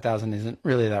 $500,000 isn't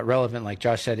really that relevant. Like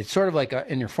Josh said, it's sort of like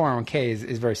in your 401k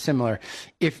is very similar.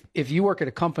 If you work at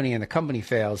a company and the company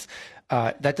fails,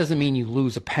 that doesn't mean you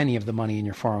lose a penny of the money in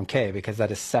your 401k, because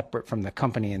that is separate from the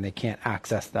company and they can't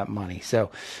access that money. So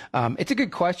it's a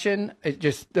good question. It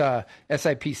just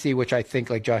SIPC, which I think,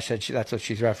 like Josh said, that's what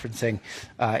she's referencing.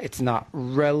 It's not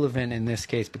relevant in this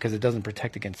case because it doesn't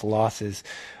protect against losses.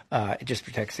 It just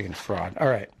protects against fraud. All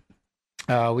right.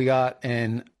 We got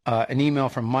an email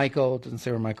from Michael. It doesn't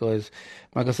say where Michael is.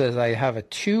 Michael says, I have a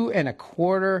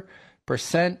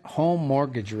 2.25% home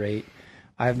mortgage rate.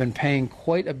 I've been paying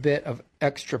quite a bit of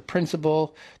extra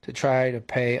principal to try to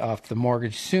pay off the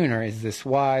mortgage sooner. Is this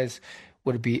wise?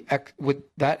 Would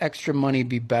that extra money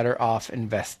be better off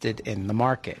invested in the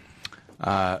market?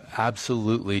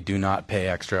 Absolutely do not pay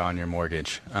extra on your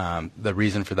mortgage. The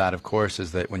reason for that, of course,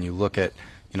 is that when you look at,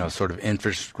 sort of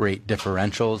interest rate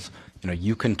differentials,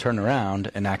 you can turn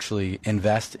around and actually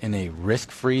invest in a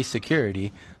risk-free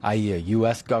security, i.e. a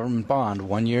U.S. government bond,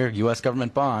 1-year U.S.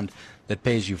 government bond that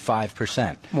pays you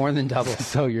 5%. More than double.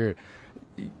 So you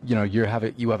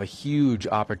have a huge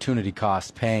opportunity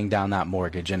cost paying down that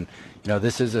mortgage. And,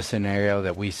 this is a scenario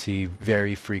that we see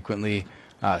very frequently,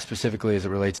 specifically as it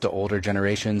relates to older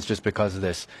generations, just because of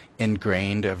this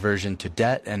ingrained aversion to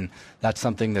debt. And that's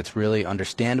something that's really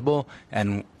understandable.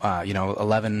 And,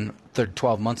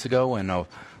 12 months ago when a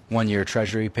 1-year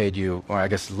treasury paid you, or I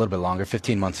guess a little bit longer,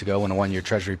 15 months ago when a 1-year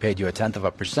treasury paid you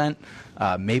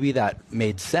 0.1%, maybe that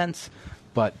made sense.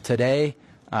 But today,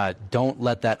 don't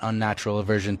let that unnatural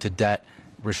aversion to debt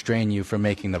restrain you from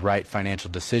making the right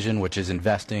financial decision, which is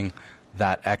investing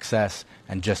that excess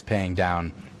and just paying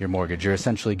down your mortgage. You're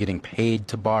essentially getting paid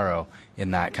to borrow in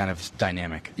that kind of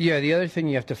dynamic. Yeah, the other thing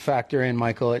you have to factor in,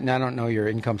 Michael, and I don't know your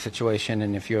income situation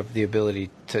and if you have the ability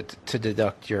to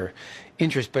deduct your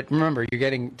interest, but remember, you're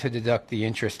getting to deduct the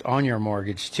interest on your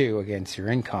mortgage too against your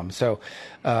income. So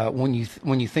when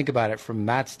you think about it from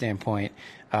that standpoint,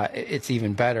 it's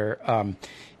even better.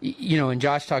 And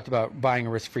Josh talked about buying a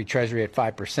risk-free treasury at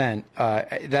 5%.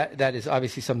 That is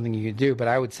obviously something you can do, but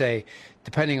I would say,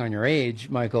 depending on your age,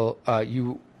 Michael,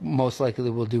 you most likely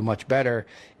will do much better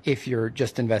if you're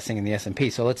just investing in the S&P.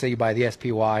 So let's say you buy the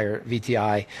SPY or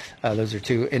VTI. Those are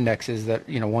two indexes that,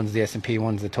 one's the S&P,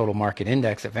 one's the total market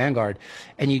index at Vanguard.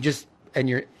 And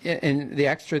the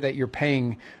extra that you're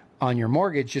paying on your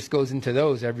mortgage just goes into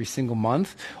those every single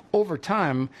month. Over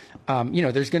time,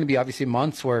 there's going to be obviously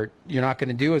months where you're not going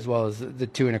to do as well as the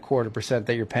 2.25%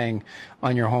 that you're paying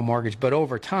on your home mortgage. But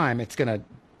over time, it's going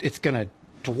to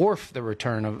dwarf the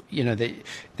return of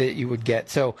that you would get.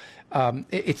 So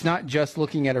it's not just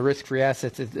looking at a risk-free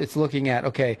assets. It's looking at,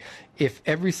 okay, if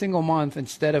every single month,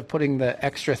 instead of putting the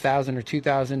extra $1,000 or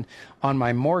 $2,000 on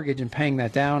my mortgage and paying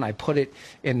that down, I put it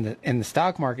in the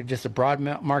stock market, just a broad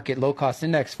market low-cost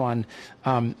index fund,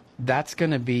 that's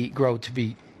going to grow to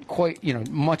be quite,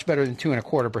 much better than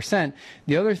 2.25%.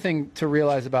 The other thing to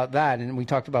realize about that, and we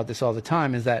talked about this all the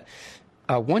time, is that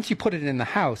once you put it in the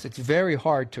house, it's very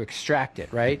hard to extract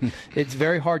it, right? It's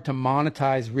very hard to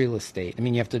monetize real estate. I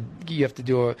mean, you have to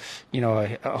do a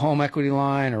home equity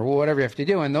line or whatever you have to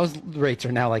do, and those rates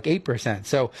are now like 8%.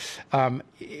 So,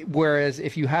 whereas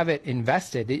if you have it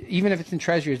invested, even if it's in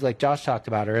treasuries like Josh talked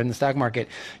about or in the stock market,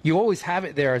 you always have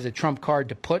it there as a trump card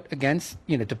to put against,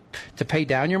 to pay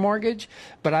down your mortgage.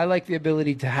 But I like the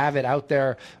ability to have it out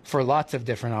there for lots of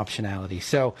different optionality.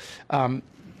 So,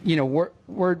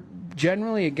 we're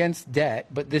generally against debt,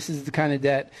 but this is the kind of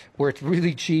debt where it's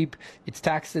really cheap, it's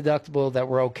tax deductible, that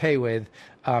we're okay with,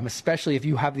 especially if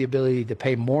you have the ability to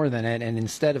pay more than it. And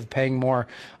instead of paying more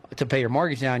to pay your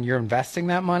mortgage down, you're investing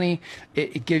that money.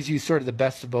 It gives you sort of the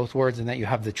best of both worlds in that you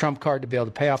have the trump card to be able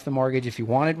to pay off the mortgage if you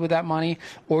wanted with that money,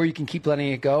 or you can keep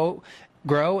letting it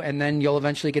grow, and then you'll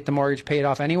eventually get the mortgage paid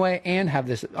off anyway and have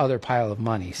this other pile of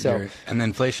money. So, and the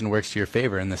inflation works to your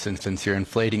favor in this instance. You're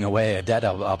inflating away a debt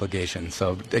obligation.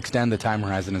 So extend the time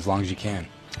horizon as long as you can.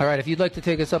 All right, if you'd like to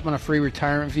take us up on a free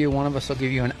retirement view, one of us will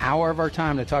give you an hour of our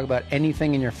time to talk about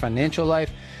anything in your financial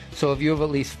life. So if you have at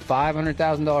least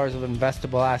 $500,000 of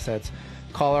investable assets,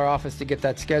 call our office to get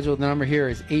that scheduled. The number here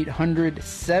is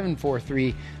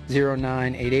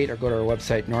 800-743-0988, or go to our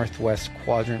website,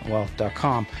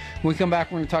 northwestquadrantwealth.com. When we come back,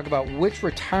 we're going to talk about which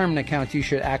retirement accounts you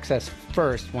should access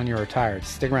first when you're retired.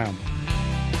 Stick around.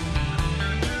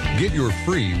 Get your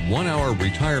free 1-hour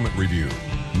retirement review.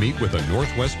 Meet with a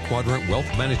Northwest Quadrant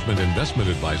Wealth Management Investment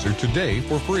Advisor today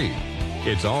for free.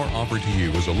 It's our offer to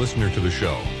you as a listener to the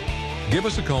show. Give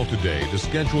us a call today to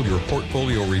schedule your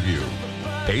portfolio review.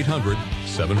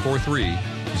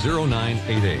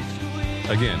 800-743-0988.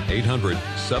 Again,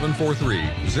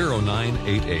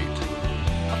 800-743-0988.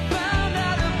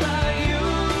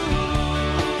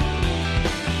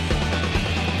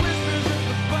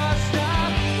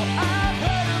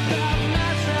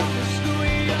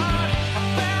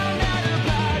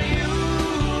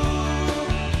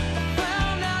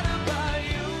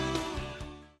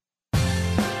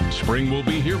 Spring will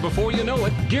be here before you know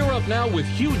it. Gear up now with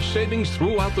huge savings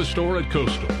throughout the store at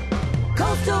Coastal.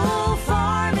 Coastal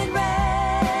Farm and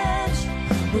Ranch,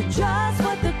 we're just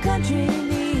what the country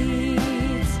needs.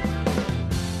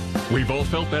 We've all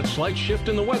felt that slight shift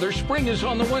in the weather. Spring is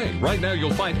on the way. Right now,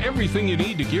 you'll find everything you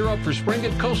need to gear up for spring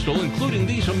at Coastal, including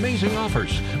these amazing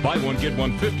offers. Buy one, get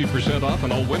one 50% off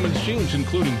on all women's jeans,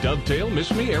 including Dovetail,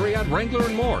 Miss Me, Ariat, Wrangler,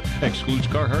 and more. Excludes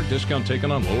Carhartt, discount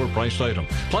taken on lower priced item.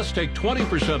 Plus, take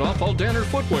 20% off all Danner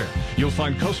footwear. You'll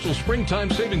find Coastal springtime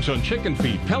savings on chicken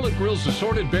feed, pellet grills,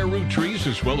 assorted bare root trees,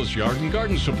 as well as yard and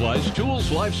garden supplies,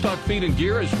 tools, livestock feed and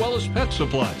gear, as well as pet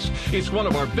supplies. It's one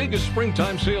of our biggest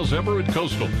springtime sales ever at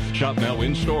Coastal. Shop now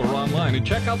in-store or online and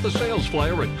check out the sales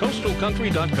flyer at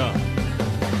coastalcountry.com.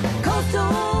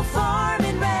 Coastal Farm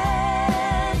and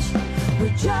Ranch, we're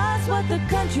just what the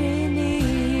country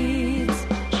needs.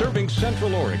 Serving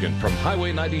Central Oregon from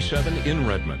Highway 97 in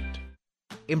Redmond.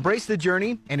 Embrace the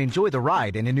journey and enjoy the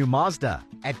ride in a new Mazda.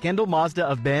 At Kendall Mazda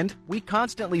of Bend, we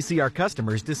constantly see our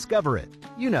customers discover it.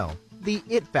 You know, the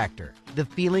it factor. The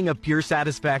feeling of pure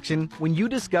satisfaction when you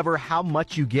discover how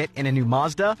much you get in a new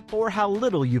Mazda for how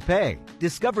little you pay.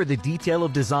 Discover the detail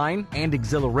of design and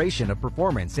exhilaration of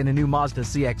performance in a new Mazda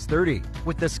CX-30.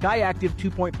 With the SkyActiv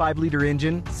 2.5-liter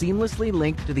engine seamlessly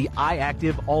linked to the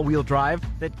iActiv all-wheel drive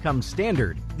that comes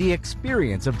standard, the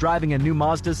experience of driving a new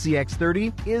Mazda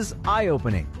CX-30 is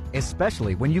eye-opening,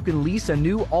 especially when you can lease a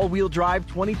new all-wheel drive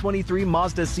 2023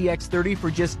 Mazda CX-30 for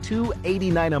just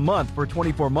 $289 a month for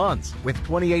 24 months with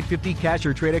 $2,850 cash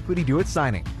or trade equity due at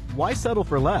signing. Why settle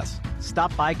for less?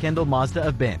 Stop by Kendall Mazda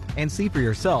of Bend and see for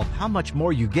yourself how much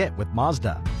more you get with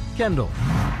Mazda. Kendall,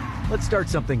 let's start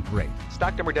something great.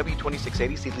 Stock number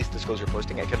W2680. See lease disclosure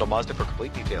posting at Kendall Mazda for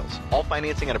complete details. All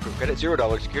financing and approved credit,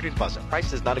 $0 security deposit.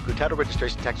 Price does not include title,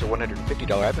 registration tax, or $150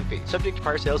 admin fee. Subject to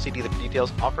prior sales. See dealer for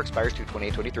details. Offer expires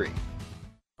 2/28/23.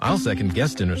 I'll second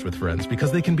guest dinners with friends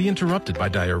because they can be interrupted by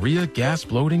diarrhea, gas,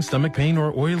 bloating, stomach pain,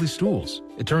 or oily stools.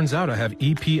 It turns out I have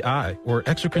EPI, or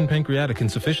exocrine pancreatic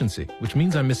insufficiency, which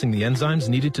means I'm missing the enzymes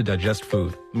needed to digest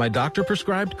food. My doctor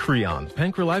prescribed Creon,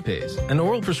 pancrelipase, an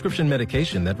oral prescription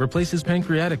medication that replaces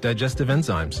pancreatic digestive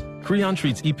enzymes. Creon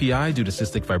treats EPI due to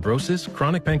cystic fibrosis,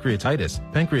 chronic pancreatitis,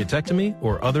 pancreatectomy,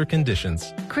 or other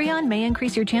conditions. Creon may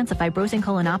increase your chance of fibrosing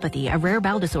colonopathy, a rare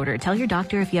bowel disorder. Tell your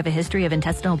doctor if you have a history of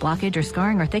intestinal blockage or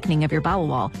scarring or thickening of your bowel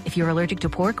wall, if you're allergic to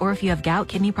pork, or if you have gout,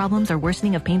 kidney problems, or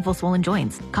worsening of painful swollen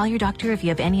joints. Call your doctor if you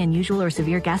have any unusual or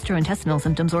severe gastrointestinal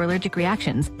symptoms or allergic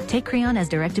reactions. Take Creon as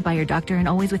directed by your doctor and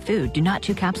always with food. Do not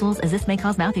chew capsules as this may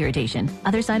cause mouth irritation.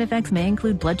 Other side effects may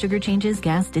include blood sugar changes,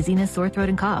 gas, dizziness, sore throat,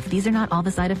 and cough. These are not all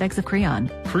the side effects of Creon.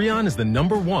 Creon is the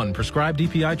 #1 prescribed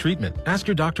EPI treatment. Ask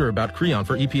your doctor about Creon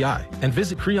for EPI and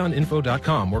visit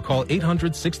creoninfo.com or call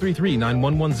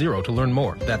 800-633-9110 to learn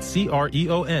more. That's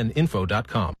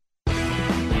CREONinfo.com.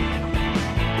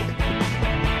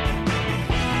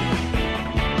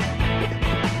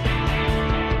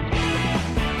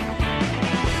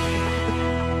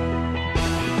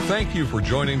 Thank you for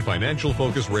joining Financial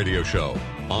Focus Radio Show.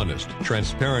 Honest,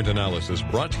 transparent analysis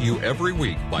brought to you every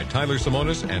week by Tyler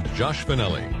Simonis and Josh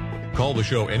Finelli. Call the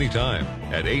show anytime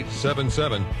at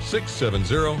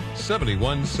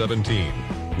 877-670-7117.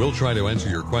 We'll try to answer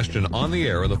your question on the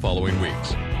air in the following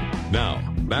weeks. Now,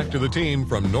 back to the team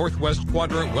from Northwest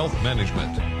Quadrant Wealth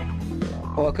Management.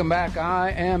 Welcome back.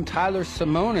 I am Tyler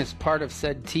Simonis, part of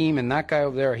said team, and that guy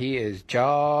over there, he is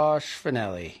Josh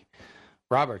Finelli.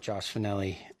 Robert Josh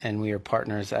Finelli, and we are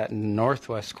partners at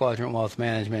Northwest Quadrant Wealth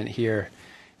Management here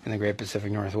in the Great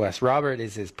Pacific Northwest. Robert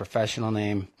is his professional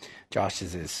name. Josh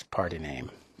is his party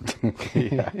name.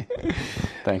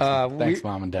 Thanks,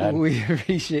 Mom and Dad. We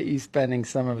appreciate you spending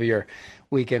some of your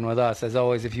weekend with us. As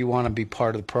always, if you want to be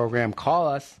part of the program, call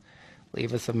us.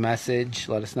 Leave us a message.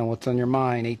 Let us know what's on your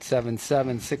mind.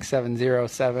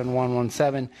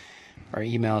 877-670-7117. Or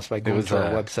email us by going to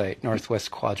our website,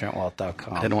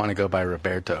 northwestquadrantwealth.com. I didn't want to go by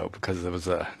Roberto because it was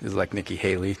like Nikki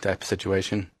Haley type of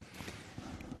situation.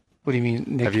 What do you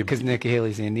mean? Because Nikki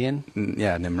Haley's Indian?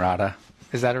 Yeah, Nimrata.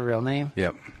 Is that a real name?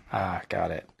 Yep. Ah,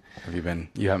 got it. You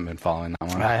haven't been following that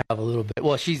one? I have a little bit.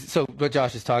 Well, so what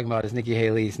Josh is talking about is Nikki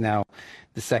Haley is now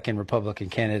the second Republican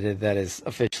candidate that is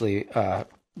officially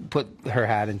put her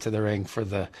hat into the ring for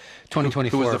the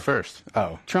 2024. Who was the first?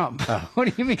 Oh, Trump. Oh. What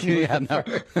do you mean? Yeah, no.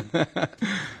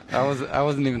 I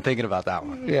wasn't even thinking about that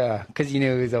one. Yeah, because you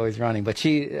knew he was always running, but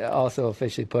she also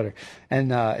officially put her.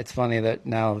 And it's funny that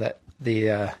now that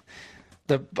a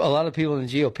lot of people in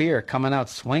the GOP are coming out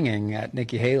swinging at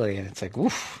Nikki Haley, and it's like,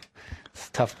 oof, it's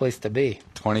a tough place to be.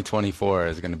 2024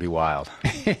 is going to be wild.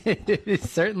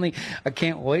 Certainly, I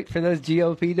can't wait for those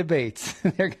GOP debates.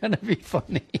 They're going to be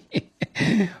funny.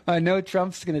 I know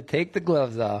Trump's going to take the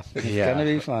gloves off. It's going to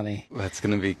be funny. That's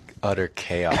going to be utter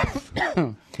chaos.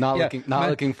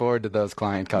 Looking forward to those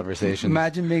client conversations.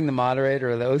 Imagine being the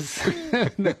moderator of those.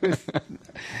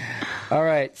 All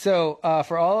right. So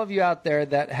for all of you out there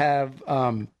that have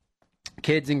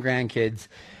kids and grandkids,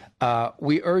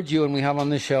 we urge you, and we have on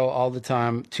the show all the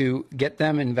time, to get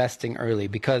them investing early,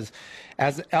 because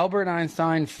as Albert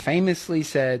Einstein famously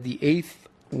said, the eighth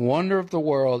wonder of the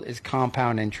world is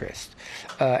compound interest.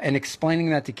 And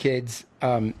explaining that to kids,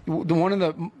 one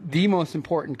of the most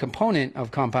important component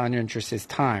of compound interest is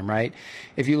time, right?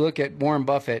 If you look at Warren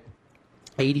Buffett,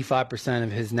 85%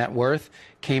 of his net worth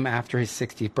came after his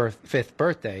 65th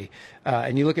birthday.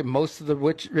 And you look at most of the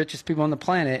richest people on the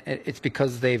planet, it's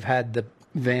because they've had the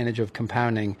advantage of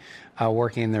compounding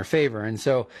working in their favor. And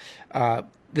so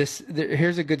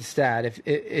here's a good stat.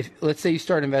 If let's say you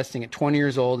start investing at 20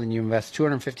 years old and you invest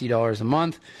 $250 a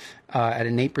month at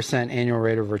an 8% annual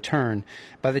rate of return,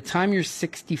 by the time you're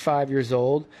 65 years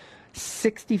old,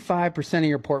 65% of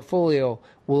your portfolio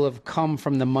will have come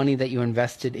from the money that you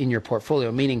invested in your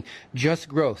portfolio, meaning just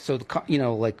growth. So, you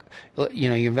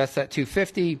invest that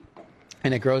 $250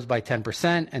 and it grows by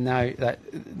 10%, and now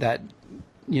that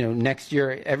next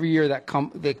year, every year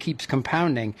that keeps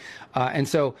compounding. And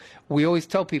so we always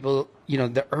tell people,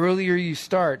 the earlier you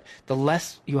start, the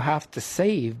less you have to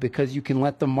save, because you can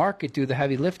let the market do the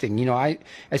heavy lifting.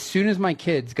 As soon as my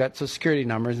kids got Social Security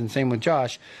numbers, and same with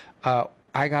Josh,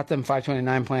 I got them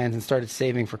 529 plans and started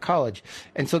saving for college.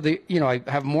 And so I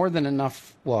have more than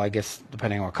enough, well, I guess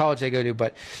depending on what college they go to,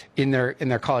 but in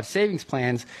their college savings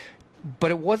plans.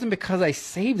 But it wasn't because I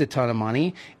saved a ton of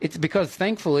money. It's because,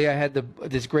 thankfully, I had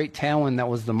this great tailwind that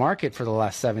was the market for the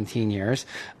last 17 years.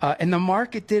 And the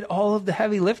market did all of the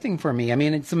heavy lifting for me. I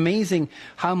mean, it's amazing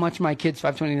how much my kids'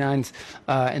 529s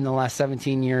in the last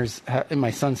 17 years, in my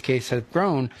son's case, have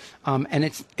grown. And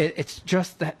it's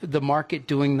just the market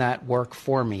doing that work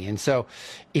for me. And so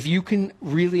if you can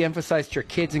really emphasize to your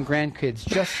kids and grandkids,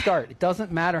 just start. It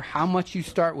doesn't matter how much you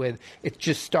start with. It's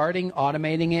just starting,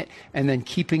 automating it, and then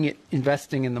keeping it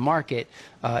investing in the market.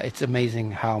 It's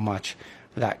amazing how much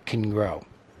that can grow.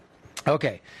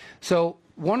 Okay, so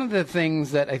one of the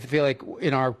things that I feel like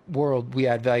in our world we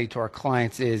add value to our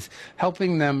clients is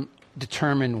helping them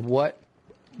determine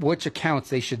which accounts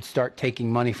they should start taking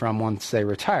money from once they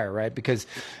retire, right? Because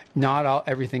not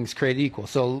everything's created equal.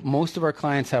 So most of our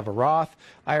clients have a Roth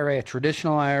IRA, a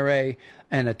traditional IRA,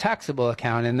 and a taxable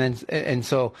account, and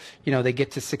so they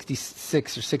get to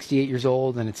 66 or 68 years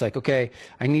old, and it's like, okay,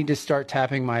 I need to start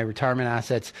tapping my retirement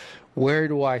assets. Where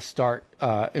do I start?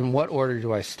 In what order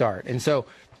do I start? And so,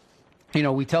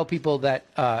 we tell people that,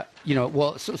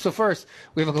 so first,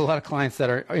 we have a lot of clients that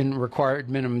are in required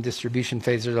minimum distribution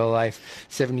phase of their life,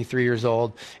 73 years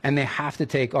old, and they have to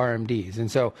take RMDs. And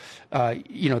so,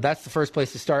 that's the first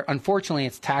place to start. Unfortunately,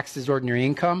 it's taxed as ordinary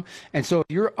income. And so if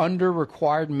you're under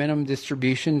required minimum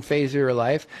distribution phase of your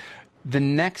life, the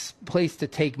next place to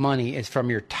take money is from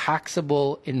your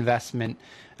taxable investment.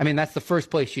 I mean, that's the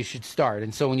first place you should start.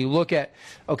 And so when you look at,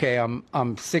 okay,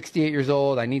 I'm 68 years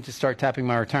old, I need to start tapping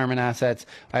my retirement assets,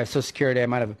 I have Social Security, I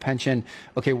might have a pension.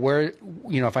 Okay, where,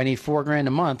 if I need $4,000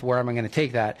 a month, where am I going to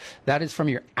take that? That is from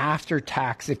your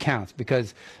after-tax accounts,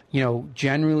 because,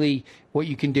 generally what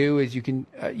you can do is you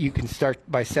can start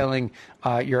by selling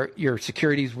your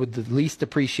securities with the least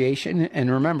appreciation.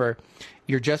 And remember,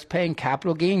 you're just paying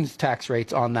capital gains tax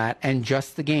rates on that, and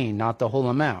just the gain, not the whole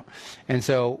amount. And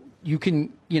so you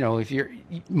can, if you're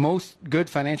most good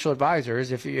financial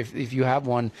advisors, if you have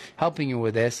one helping you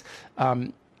with this,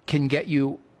 can get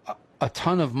you a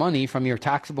ton of money from your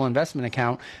taxable investment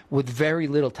account with very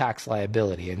little tax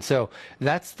liability. And so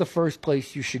that's the first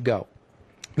place you should go.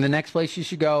 And the next place you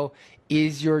should go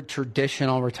is your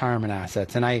traditional retirement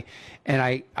assets. And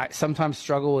I sometimes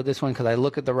struggle with this one because I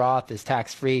look at the Roth as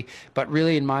tax-free, but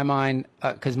really in my mind,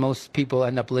 because most people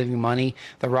end up leaving money,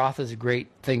 the Roth is a great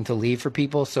thing to leave for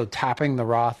people. So tapping the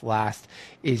Roth last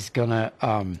is gonna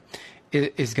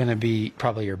be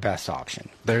probably your best option.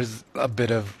 There's a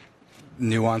bit of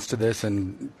nuance to this,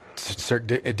 and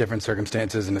different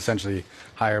circumstances, and essentially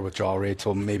higher withdrawal rates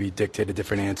will maybe dictate a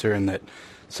different answer, and that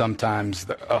sometimes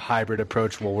a hybrid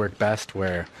approach will work best,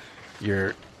 where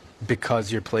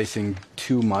because you're placing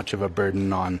too much of a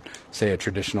burden on, say, a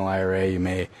traditional IRA, you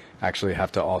may actually have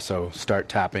to also start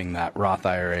tapping that Roth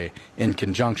IRA in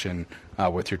conjunction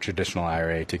with your traditional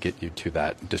IRA to get you to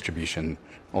that distribution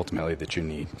ultimately that you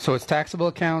need. So it's taxable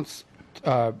accounts,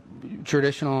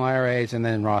 traditional IRAs, and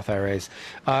then Roth IRAs.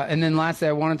 And then lastly,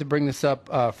 I wanted to bring this up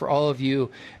for all of you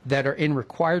that are in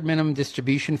required minimum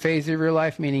distribution phase of your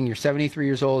life, meaning you're 73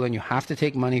 years old and you have to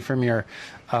take money from your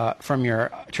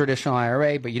traditional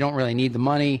IRA, but you don't really need the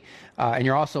money. And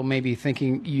you're also maybe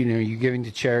thinking, you're giving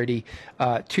to charity.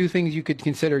 Two things you could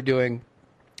consider doing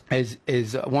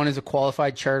is one is a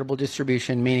qualified charitable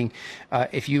distribution, meaning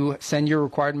if you send your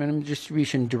required minimum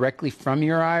distribution directly from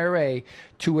your IRA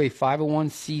to a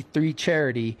 501c3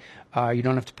 charity, you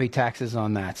don't have to pay taxes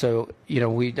on that. So,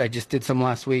 I just did some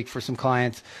last week for some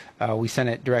clients. We sent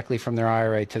it directly from their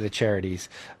IRA to the charities.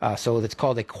 So it's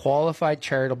called a qualified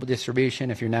charitable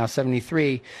distribution. If you're now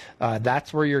 73,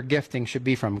 that's where your gifting should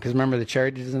be from. Because remember, the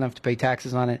charity doesn't have to pay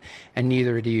taxes on it, and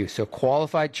neither do you. So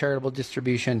qualified charitable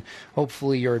distribution,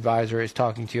 hopefully your advisor is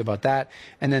talking to you about that.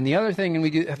 And then the other thing, and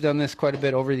we have done this quite a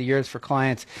bit over the years for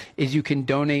clients, is you can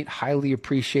donate highly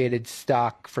appreciated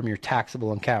stock from your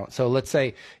taxable account. So let's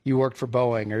say you worked for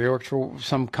Boeing or you worked for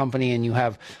some company and you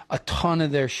have a ton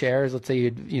of their shares. Let's say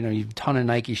you've a ton of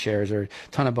Nike shares or a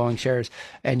ton of Boeing shares,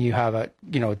 and you have a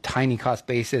tiny cost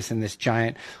basis in this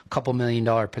giant couple $1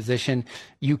 million position.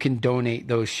 You can donate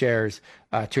those shares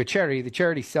to a charity. The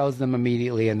charity sells them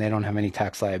immediately, and they don't have any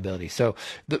tax liability. So,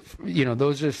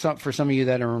 those are for some of you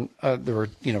that are the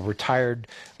retired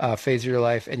phase of your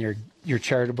life, and you're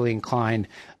charitably inclined.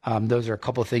 Those are a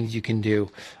couple of things you can do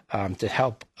to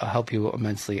help you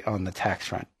immensely on the tax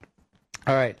front.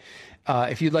 All right.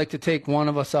 If you'd like to take one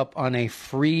of us up on a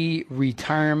free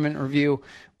retirement review,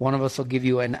 one of us will give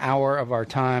you an hour of our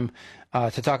time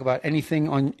to talk about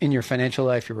anything in your financial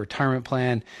life, your retirement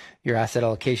plan, your asset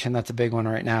allocation. That's a big one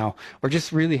right now. Or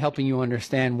just really helping you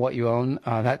understand what you own.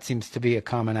 That seems to be a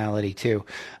commonality too.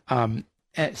 And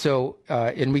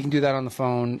we can do that on the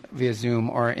phone, via Zoom,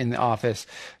 or in the office.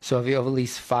 So if you have at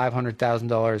least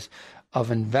 $500,000 of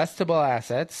investable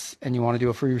assets and you want to do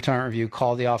a free retirement review,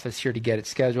 call the office here to get it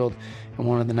scheduled. And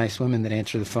one of the nice women that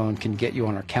answer the phone can get you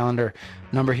on our calendar.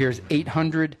 Number here is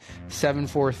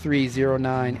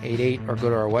 800-743-0988, or go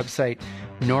to our website,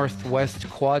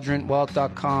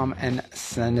 northwestquadrantwealth.com, and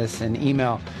send us an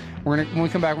email. When we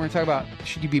come back, we're going to talk about,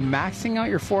 should you be maxing out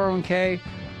your 401k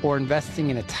or investing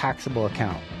in a taxable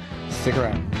account? Stick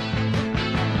around.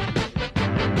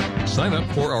 Sign up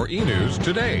for our e-news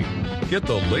today. Get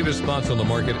the latest thoughts on the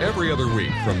market every other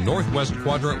week from Northwest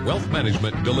Quadrant Wealth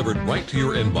Management, delivered right to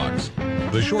your inbox.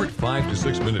 The short 5 to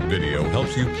 6 minute video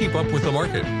helps you keep up with the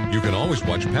market. You can always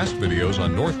watch past videos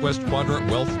on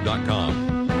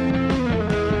northwestquadrantwealth.com.